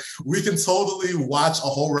thing. Like, we can totally watch a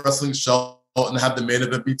whole wrestling show and have the main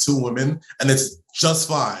event be 2 women, and it's just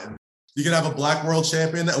fine. You can have a black world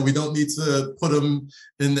champion, and we don't need to put him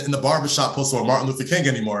in the barbershop poster on Martin Luther King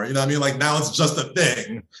anymore. You know what I mean? Like, now it's just a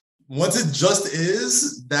thing. Once it just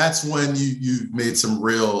is, that's when you made some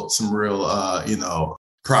real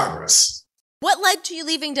progress. What led to you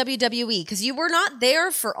leaving WWE? Because you were not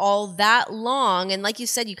there for all that long. And like you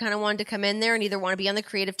said, you kind of wanted to come in there and either want to be on the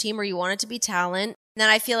creative team or you wanted to be talent. And then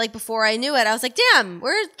I feel like before I knew it, I was like, damn,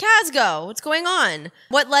 where'd Kaz go? What's going on?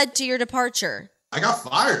 What led to your departure? I got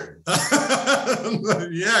fired. Yeah,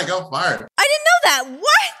 I got fired. I didn't know that.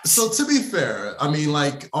 What? So to be fair, I mean,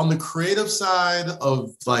 like, on the creative side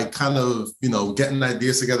of, like, kind of, getting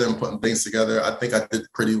ideas together and putting things together, I think I did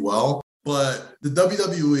pretty well. But the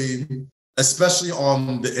WWE, especially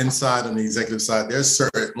on the inside and the executive side, there's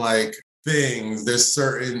certain, like, things, there's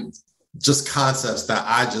certain just concepts that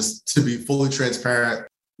I just, to be fully transparent,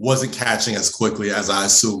 wasn't catching as quickly as I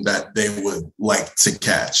assumed that they would like to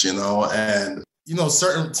catch, and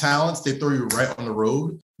certain talents, they throw you right on the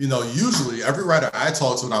road. Usually every writer I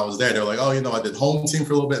talked to when I was there, they're like, oh, I did home team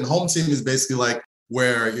for a little bit. And home team is basically like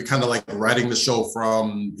where you're kind of like writing the show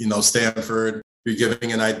from, Stanford. You're giving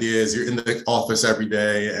in ideas. You're in the office every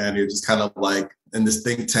day, and you're just kind of like in this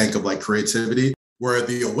think tank of like creativity. Where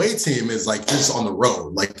the away team is like just on the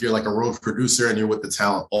road. Like, you're like a road producer and you're with the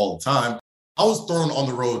talent all the time. I was thrown on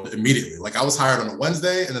the road immediately. Like, I was hired on a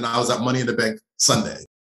Wednesday, and then I was at Money in the Bank Sunday.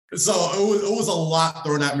 So it was a lot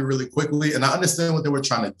thrown at me really quickly. And I understand what they were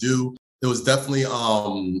trying to do. It was definitely,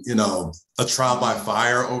 a trial by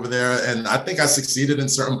fire over there. And I think I succeeded in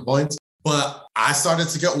certain points. But I started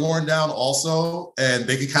to get worn down also. And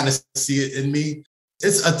they could kind of see it in me.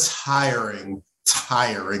 It's a tiring,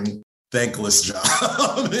 thankless job.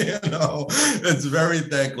 It's very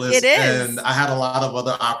thankless. It is. And I had a lot of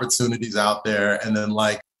other opportunities out there. And then,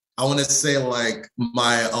 like, I want to say, like,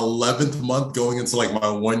 my 11th month going into like my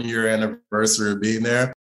 1-year anniversary of being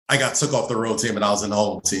there, I got took off the road team and I was in the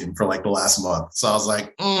home team for like the last month. So I was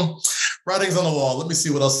like, writing's on the wall. Let me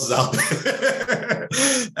see what else is out there.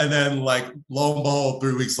 And then, like, lo and behold,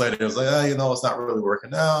 3 weeks later, it was like, it's not really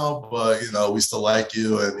working out, but, we still like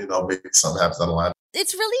you, and, maybe something happens down the line.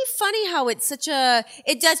 It's really funny how it's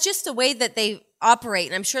that's just the way that they operate.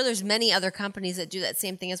 And I'm sure there's many other companies that do that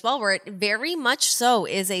same thing as well, where it very much so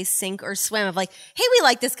is a sink or swim of like, hey, we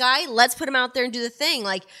like this guy. Let's put him out there and do the thing.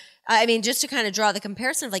 Like, I mean, just to kind of draw the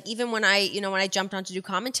comparison of like, even when I jumped on to do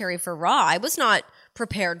commentary for Raw, I was not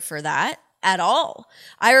prepared for that at all.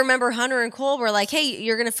 I remember Hunter and Cole were like, hey,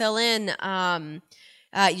 you're going to fill in,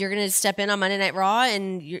 you're going to step in on Monday Night Raw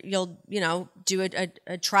and you'll do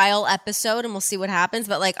a trial episode and we'll see what happens.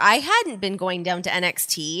 But like, I hadn't been going down to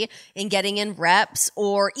NXT and getting in reps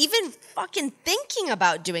or even fucking thinking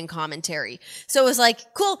about doing commentary. So it was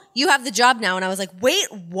like, cool, you have the job now. And I was like, wait,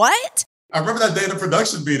 what? I remember that day in a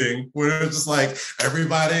production meeting where it was just like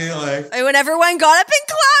everybody like... When everyone got up and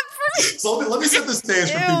clapped for me. So let me set the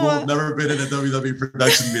stage for people who've never been in a WWE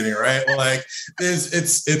production meeting, right? Like,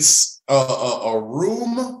 it's a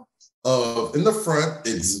room of, in the front,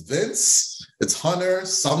 it's Vince, it's Hunter,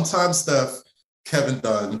 sometimes Steph, Kevin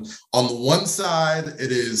Dunn. On the one side,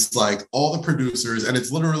 it is like all the producers, and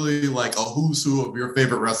it's literally like a who's who of your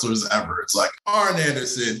favorite wrestlers ever. It's like Arn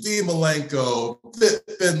Anderson, Dean Malenko, Fit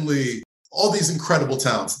Finlay, all these incredible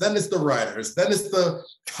talents. Then it's the writers. Then it's the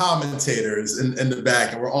commentators in the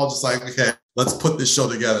back. And we're all just like, okay, let's put this show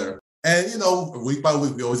together. And, week by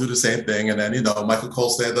week, we always do the same thing. And then, Michael Cole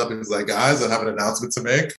stands up and he's like, guys, I have an announcement to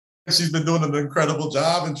make. She's been doing an incredible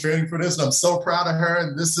job in training for this. And I'm so proud of her.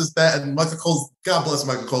 And this is that. And Michael Cole, God bless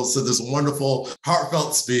Michael Cole, said this wonderful,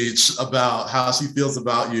 heartfelt speech about how she feels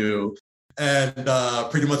about you. And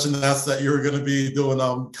pretty much announced that you were going to be doing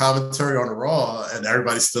commentary on Raw, and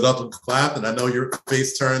everybody stood up and clapped. And I know your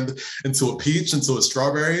face turned into a peach, into a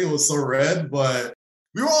strawberry. It was so red, but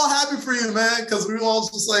we were all happy for you, man, because we were all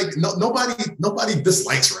just like, nobody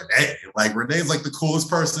dislikes Renee. Like, Renee's like the coolest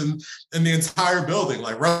person in the entire building,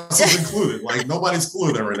 like Russell's included. Like, nobody's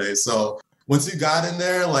cooler than Renee. So once you got in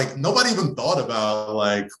there, like, nobody even thought about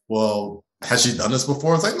like, well, has she done this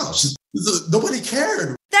before? It's like, no, nobody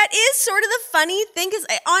cared. That is sort of the funny thing, because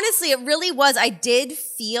honestly, it really was. I did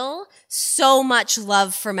feel so much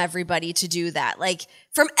love from everybody to do that. Like,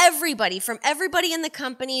 from everybody in the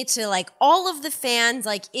company to like all of the fans.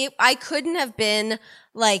 Like, I couldn't have been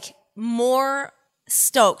like more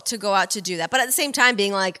stoked to go out to do that. But at the same time,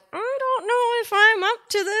 being like, I don't know if I'm up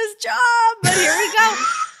to this job, but here we go.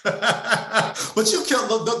 But you killed.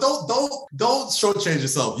 Don't shortchange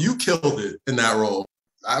yourself. You killed it in that role.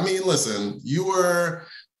 I mean, listen, you were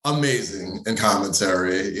amazing in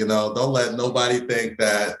commentary. You know, don't let nobody think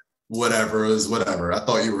that whatever is whatever. I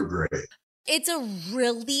thought you were great. It's a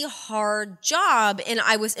really hard job, and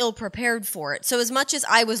I was ill prepared for it. So as much as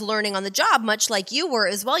I was learning on the job, much like you were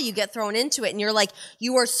as well, you get thrown into it and you're like,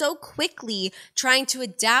 you are so quickly trying to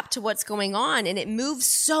adapt to what's going on, and it moves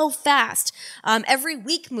so fast. Every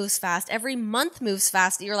week moves fast. Every month moves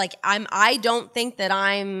fast. You're like, I don't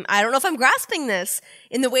know if I'm grasping this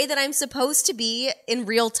in the way that I'm supposed to be in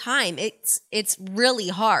real time. It's really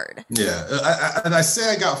hard. Yeah. I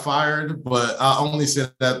say I got fired, but I only say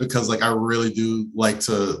that because like, I really do like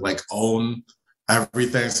to like own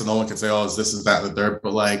everything. So no one can say, oh, this is that and the third,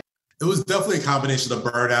 but like, it was definitely a combination of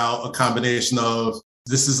burnout, a combination of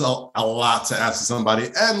this is a lot to ask somebody.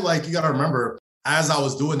 And like, you got to remember, as I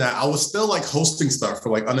was doing that, I was still like hosting stuff for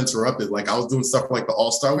like Uninterrupted. Like I was doing stuff for like the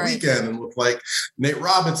All-Star Weekend and with like Nate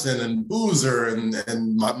Robinson and Boozer and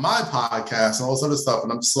my podcast and all this other stuff.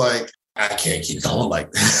 And I'm just like, I can't keep going like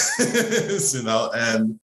this, you know?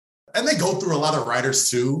 And they go through a lot of writers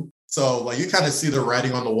too. So like you kind of see the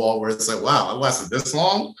writing on the wall where it's like, wow, it lasted this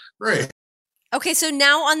long? Great. Okay, so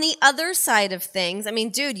now on the other side of things, I mean,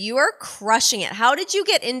 dude, you are crushing it. How did you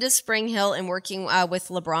get into Spring Hill and working with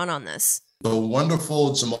LeBron on this? The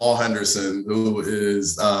wonderful Jamal Henderson, who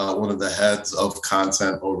is one of the heads of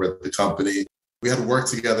content over at the company. We had worked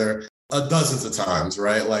together dozens of times,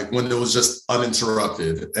 right? Like when it was just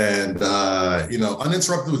Uninterrupted. And,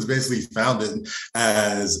 Uninterrupted was basically founded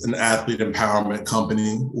as an athlete empowerment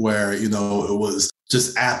company where, you know, it was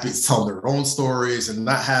just athletes telling their own stories and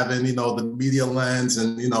not having, you know, the media lens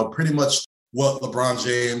and, you know, pretty much what LeBron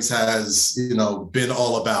James has, you know, been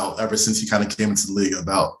all about ever since he kind of came into the league,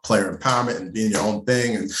 about player empowerment and being your own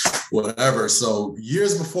thing and whatever. So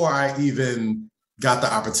years before I even got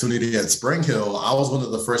the opportunity at Spring Hill, I was one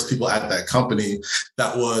of the first people at that company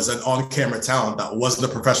that was an on-camera talent that wasn't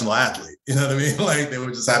a professional athlete. You know what I mean? Like they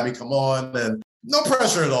would just have me come on and no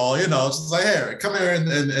pressure at all, you know, it's just like, hey, come here and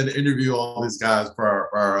interview all these guys for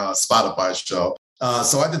our Spotify show.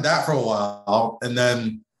 So I did that for a while. And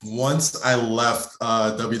then once I left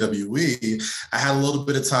WWE, I had a little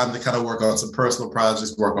bit of time to kind of work on some personal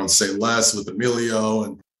projects, work on Say Less with Emilio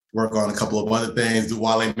and work on a couple of other things, do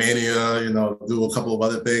Wale Mania, you know, do a couple of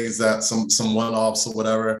other things that some one-offs or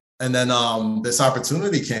whatever. And then this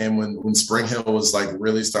opportunity came when Spring Hill was like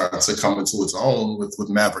really starting to come into its own with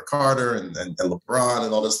Maverick Carter and LeBron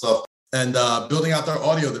and all this stuff. And building out their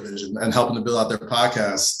audio division and helping to build out their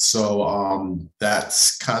podcast. So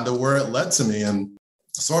that's kind of where it led to me. And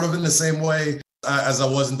sort of in the same way as I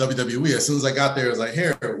was in WWE. As soon as I got there, I was like,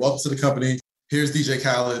 here, welcome to the company. Here's DJ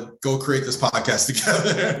Khaled. Go create this podcast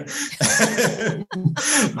together.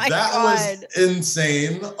 That was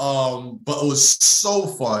insane. But it was so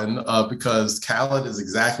fun because Khaled is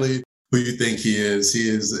exactly who you think he is. He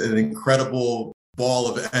is an incredible ball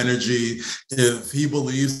of energy. If he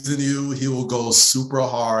believes in you, he will go super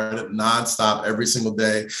hard, nonstop every single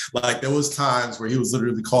day. Like there was times where he was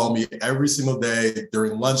literally calling me every single day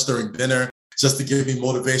during lunch, during dinner, just to give me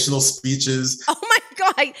motivational speeches. Oh my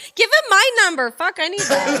God. Give him my number. Fuck, I need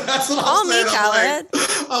that. That's what Call I'm me, saying. Khaled.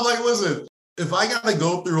 I'm like, listen, if I got to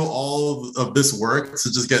go through all of this work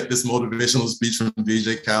to just get this motivational speech from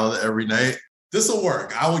DJ Khaled every night, this will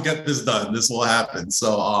work. I will get this done. This will happen.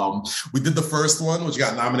 So we did the first one, which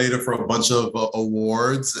got nominated for a bunch of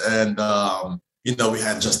awards. And, we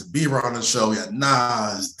had Justin Bieber on the show. We had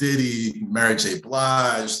Nas, Diddy, Mary J.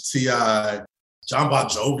 Blige, T.I., John Bon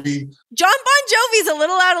Jovi. John Bon Jovi's a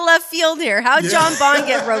little out of left field here. How'd John Bon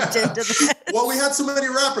get roped into this? Well, we had too many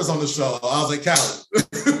rappers on the show. I was like, Khaled,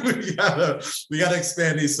 we gotta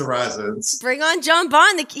expand these horizons. Bring on John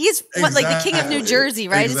Bon. He's like the king of New Jersey,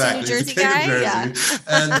 right? Exactly. Is he a New Jersey guy? Yeah.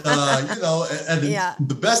 And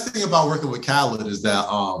the best thing about working with Khaled is that,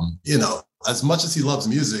 as much as he loves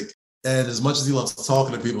music, and as much as he loves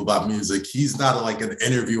talking to people about music, he's not like an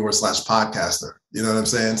interviewer / podcaster. You know what I'm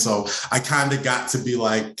saying? So I kind of got to be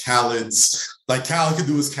like Khaled could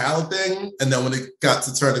do his Khaled thing. And then when it got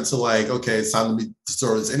to turn into like, okay, it's time to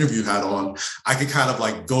throw his interview hat on, I could kind of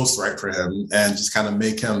like ghostwrite for him and just kind of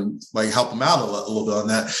make him like help him out a little bit on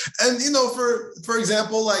that. And, for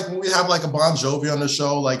example, like when we have like a Bon Jovi on the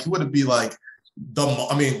show, like he wouldn't be like,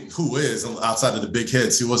 who is outside of the big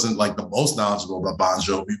hits? He wasn't like the most knowledgeable about Bon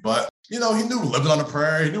Jovi, but he knew Living on the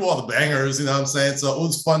Prairie, he knew all the bangers, you know what I'm saying? So it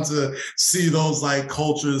was fun to see those like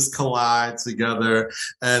cultures collide together.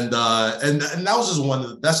 And that's just one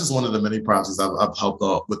of the many projects I've helped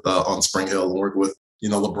out with on Spring Hill and work with,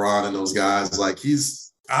 LeBron and those guys. Like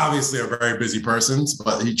he's obviously a very busy person,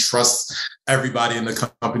 but he trusts everybody in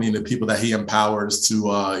the company and the people that he empowers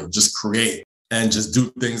to just create and just do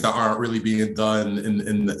things that aren't really being done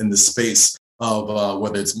in the space of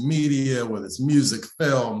whether it's media, whether it's music,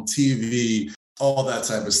 film, TV, all that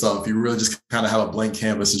type of stuff. You really just kind of have a blank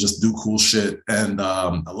canvas to just do cool shit. And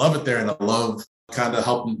I love it there. And I love kind of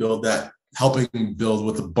helping build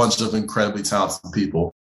with a bunch of incredibly talented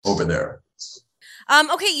people over there.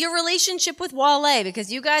 Okay, your relationship with Wale,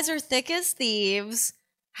 because you guys are thick as thieves.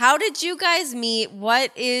 How did you guys meet?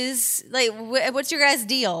 What's your guys'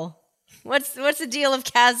 deal? What's the deal of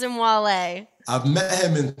Kaz and Wale? I've met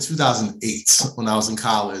him in 2008 when I was in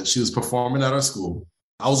college. He was performing at our school.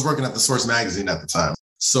 I was working at the Source magazine at the time.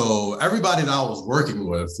 So everybody that I was working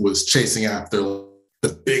with was chasing after the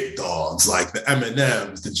big dogs, like the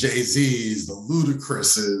Eminems, the Jay-Z's, the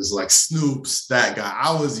Ludacris's, like Snoop's, that guy.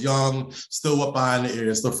 I was young, still up behind the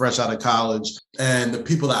ears, still fresh out of college. And the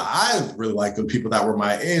people that I really liked, the people that were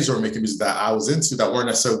my age or making music that I was into, that weren't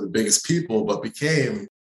necessarily the biggest people, but became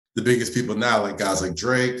the biggest people now, like guys like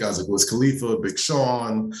Drake, guys like Wiz Khalifa, Big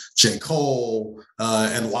Sean, J. Cole,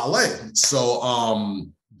 and Wale. So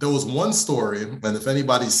there was one story, and if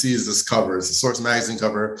anybody sees this cover, it's a Source magazine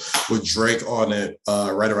cover with Drake on it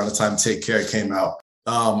right around the time Take Care came out.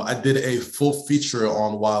 I did a full feature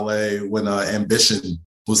on Wale when Ambition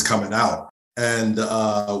was coming out. And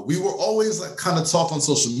we were always like kind of talk on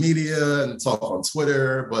social media and talk on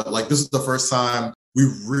Twitter, but like this is the first time we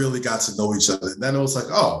really got to know each other. And then it was like,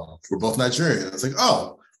 oh, we're both Nigerian. It's like,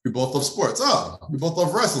 oh, we both love sports. Oh, we both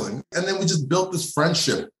love wrestling. And then we just built this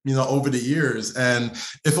friendship, over the years. And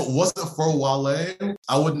if it wasn't for Wale,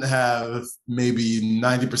 I wouldn't have maybe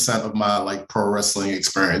 90% of my like pro wrestling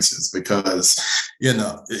experiences because,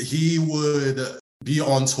 he would be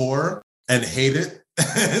on tour and hate it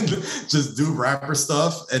and just do rapper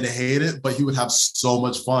stuff and hate it. But he would have so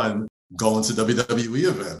much fun going to WWE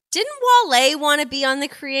event. Didn't Wale want to be on the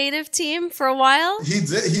creative team for a while? He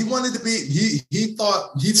did. He wanted to be, he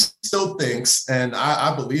thought, he still thinks, and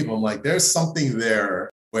I believe him, like there's something there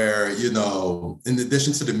where, in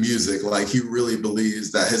addition to the music, like he really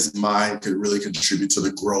believes that his mind could really contribute to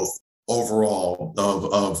the growth overall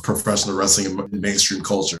of professional wrestling and mainstream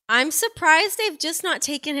culture. I'm surprised they've just not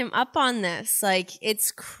taken him up on this. Like,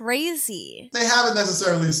 it's crazy. They haven't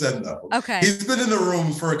necessarily said no. Okay. He's been in the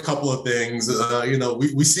room for a couple of things.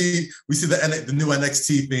 We see the new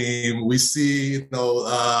NXT theme. We see,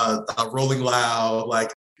 Rolling Loud.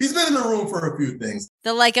 Like, he's been in the room for a few things.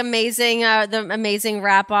 The amazing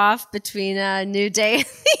wrap off between New Day.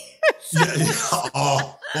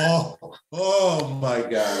 Oh my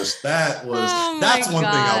gosh. That's one thing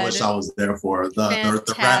I wish I was there for. The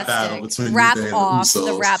rap battle between Rap New Day off and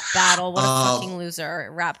the Usos. The rap battle. What a fucking loser.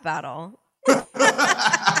 Rap battle.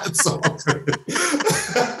 It's so good.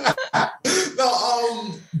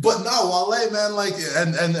 Wale, man, like,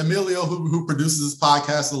 and Emilio, who produces this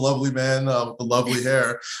podcast, the lovely man with the lovely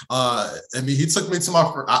hair. He took me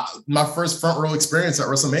to my first front row experience at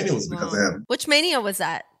WrestleMania was because of him. Which Mania was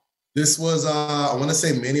that? This was, I want to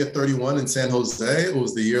say Mania 31 in San Jose. It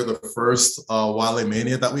was the year of the first Wale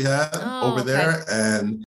Mania that we had over there.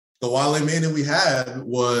 And the Wale Mania we had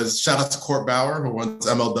was, shout out to Court Bauer, who runs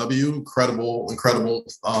MLW, incredible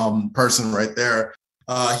person right there.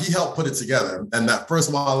 He helped put it together. And that first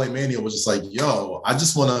Wale Mania was just like, yo, I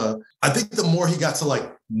think the more he got to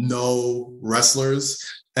like know wrestlers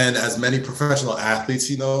and as many professional athletes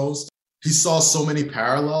he knows, he saw so many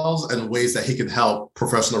parallels and ways that he could help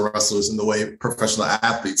professional wrestlers in the way professional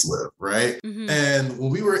athletes live, right? Mm-hmm. And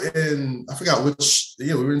when we were I forgot which,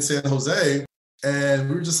 we were in San Jose, and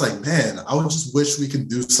we were just like, man, I would just wish we could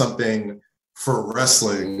do something for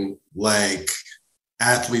wrestling like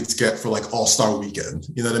athletes get for like All-Star Weekend.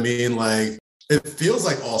 You know what I mean? Like, it feels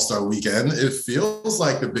like All-Star Weekend. It feels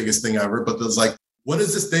like the biggest thing ever, but there's like, what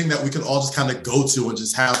is this thing that we could all just kind of go to and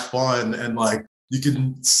just have fun and like, you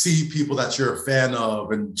can see people that you're a fan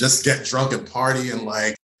of and just get drunk and party and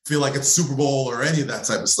like feel like it's Super Bowl or any of that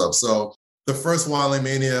type of stuff. So the first Wale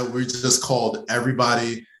Mania, we just called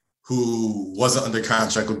everybody who wasn't under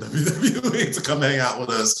contract with WWE to come hang out with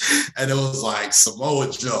us. And it was like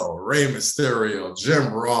Samoa Joe, Rey Mysterio,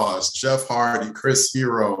 Jim Ross, Jeff Hardy, Chris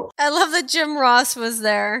Hero. I love that Jim Ross was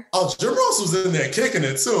there. Oh, Jim Ross was in there kicking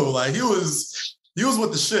it too. Like he was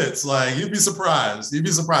with the shits. Like you'd be surprised. He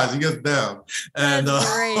gets down. And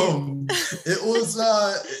it was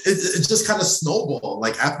it just kind of snowballed.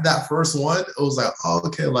 Like after that first one, it was like, oh,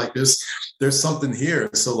 okay, like there's something here.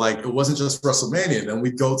 So like it wasn't just WrestleMania. Then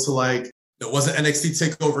we'd go to like, it wasn't NXT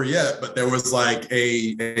TakeOver yet, but there was like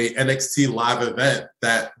a NXT live event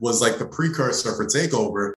that was like the precursor for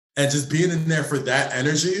TakeOver. And just being in there for that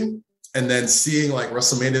energy And then seeing like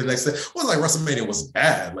WrestleMania the next day, it wasn't like WrestleMania was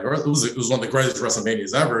bad. Like it was one of the greatest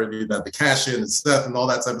WrestleManias ever. You had the cash in and stuff and all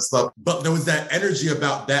that type of stuff. But there was that energy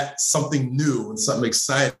about that, something new and something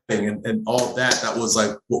exciting and all that was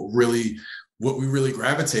like what we really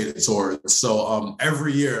gravitated towards. So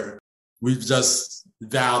every year we've just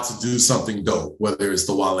vowed to do something dope, whether it's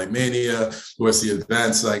the Wale Mania or it's the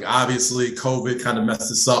events. Like obviously COVID kind of messed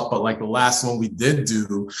this up, but like the last one we did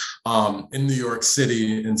do in New York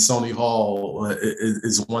City in Sony Hall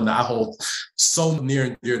is one that I hold so near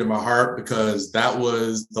and dear to my heart, because that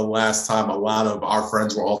was the last time a lot of our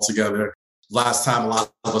friends were all together. Last time a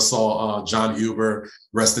lot of us saw John Huber,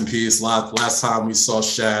 rest in peace. Last time we saw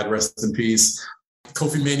Shad, rest in peace.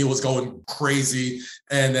 Kofi Mania was going crazy.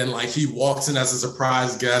 And then like he walks in as a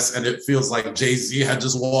surprise guest and it feels like Jay-Z had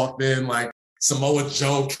just walked in, like Samoa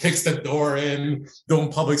Joe kicks the door in, doing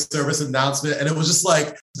public service announcement. And it was just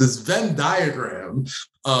like this Venn diagram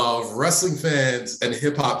of wrestling fans and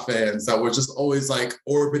hip hop fans that were just always like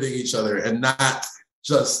orbiting each other and not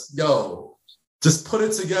just, just put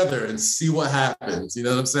it together and see what happens. You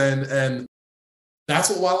know what I'm saying? And that's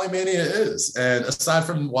what Wale Mania is. And aside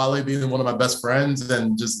from Wale being one of my best friends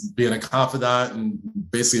and just being a confidant and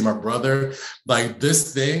basically my brother, like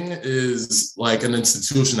this thing is like an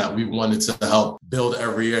institution that we wanted to help build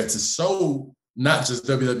every year to show not just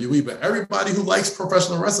WWE, but everybody who likes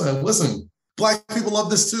professional wrestling. Listen, Black people love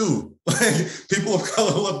this too. Like people of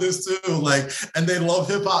color love this too. Like, and they love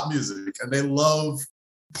hip hop music and they love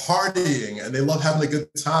partying and they love having a good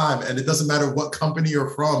time, and it doesn't matter what company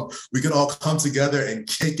you're from, we can all come together and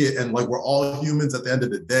kick it, and like we're all humans at the end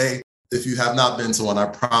of the day. If you have not been to one, I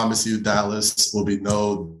promise you Dallas will be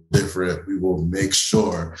no different. We will make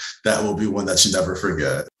sure that will be one that you never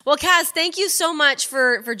forget. Well, Kaz, thank you so much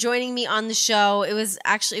for joining me on the show. It was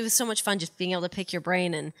so much fun just being able to pick your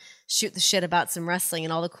brain and shoot the shit about some wrestling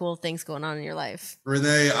and all the cool things going on in your life.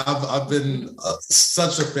 Renee, I've been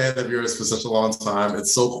such a fan of yours for such a long time.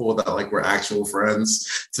 It's so cool that like we're actual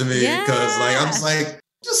friends to me, because like I'm just like,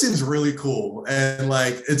 it just seems really cool. And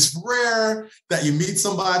like, it's rare that you meet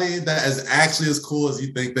somebody that is actually as cool as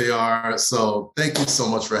you think they are. So thank you so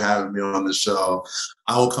much for having me on the show.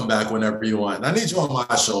 I will come back whenever you want. And I need you on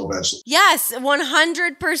my show eventually. Yes,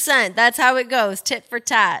 100%. That's how it goes. Tit for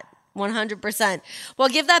tat. 100%. Well,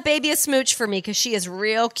 give that baby a smooch for me because she is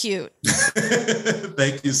real cute.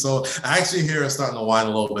 Thank you. So I actually hear her starting to whine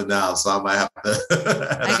a little bit now, so I might have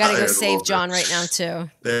to. I got to go save John right now, too.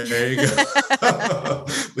 There you go.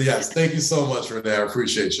 But yes, thank you so much, Renee. I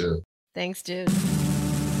appreciate you. Thanks, dude.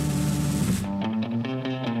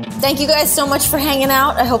 Thank you guys so much for hanging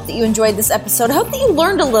out. I hope that you enjoyed this episode. I hope that you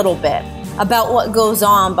learned a little bit about what goes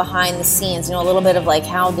on behind the scenes, a little bit of like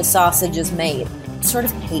how the sausage is made. I sort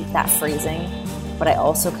of hate that phrasing, but I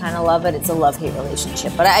also kind of love it. It's a love-hate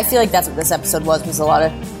relationship. But I feel like that's what this episode was a lot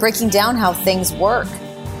of breaking down how things work.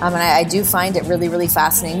 And I do find it really, really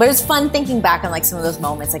fascinating. But it's fun thinking back on like some of those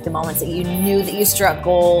moments, like the moments that you knew that you struck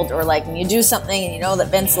gold, or like when you do something and you know that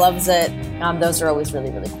Vince loves it. Those are always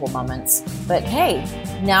really, really cool moments. But hey,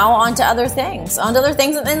 now on to other things. And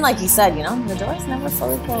then, like you said, the door's never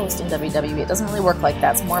fully closed in WWE. It doesn't really work like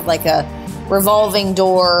that. It's more of like a revolving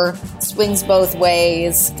door, swings both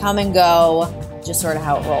ways, come and go, just sort of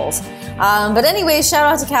how it rolls. But anyways,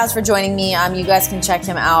 shout out to Kaz for joining me. You guys can check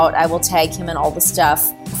him out. I will tag him in all the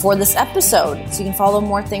stuff for this episode, so you can follow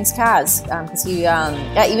more things Kaz. Because he,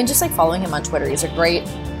 even just like following him on Twitter, he's a great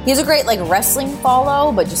like wrestling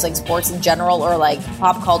follow, but just like sports in general or like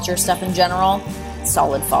pop culture stuff in general,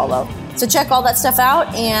 solid follow. So check all that stuff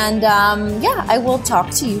out, and I will talk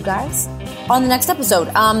to you guys on the next episode.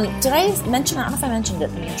 Did I mention? I don't know if I mentioned it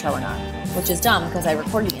in the intro or not, which is dumb because I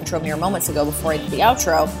recorded the intro mere moments ago before I did the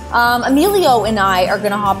outro. Emilio and I are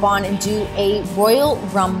going to hop on and do a Royal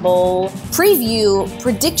Rumble preview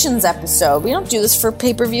predictions episode. We don't do this for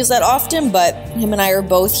pay-per-views that often, but him and I are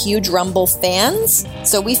both huge Rumble fans,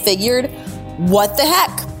 so we figured, what the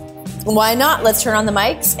heck? Why not? Let's turn on the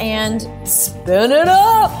mics and spin it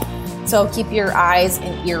up! So keep your eyes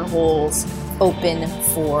and ear holes open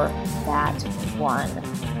for that one.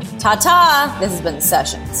 Ta-ta! This has been The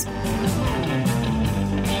Sessions.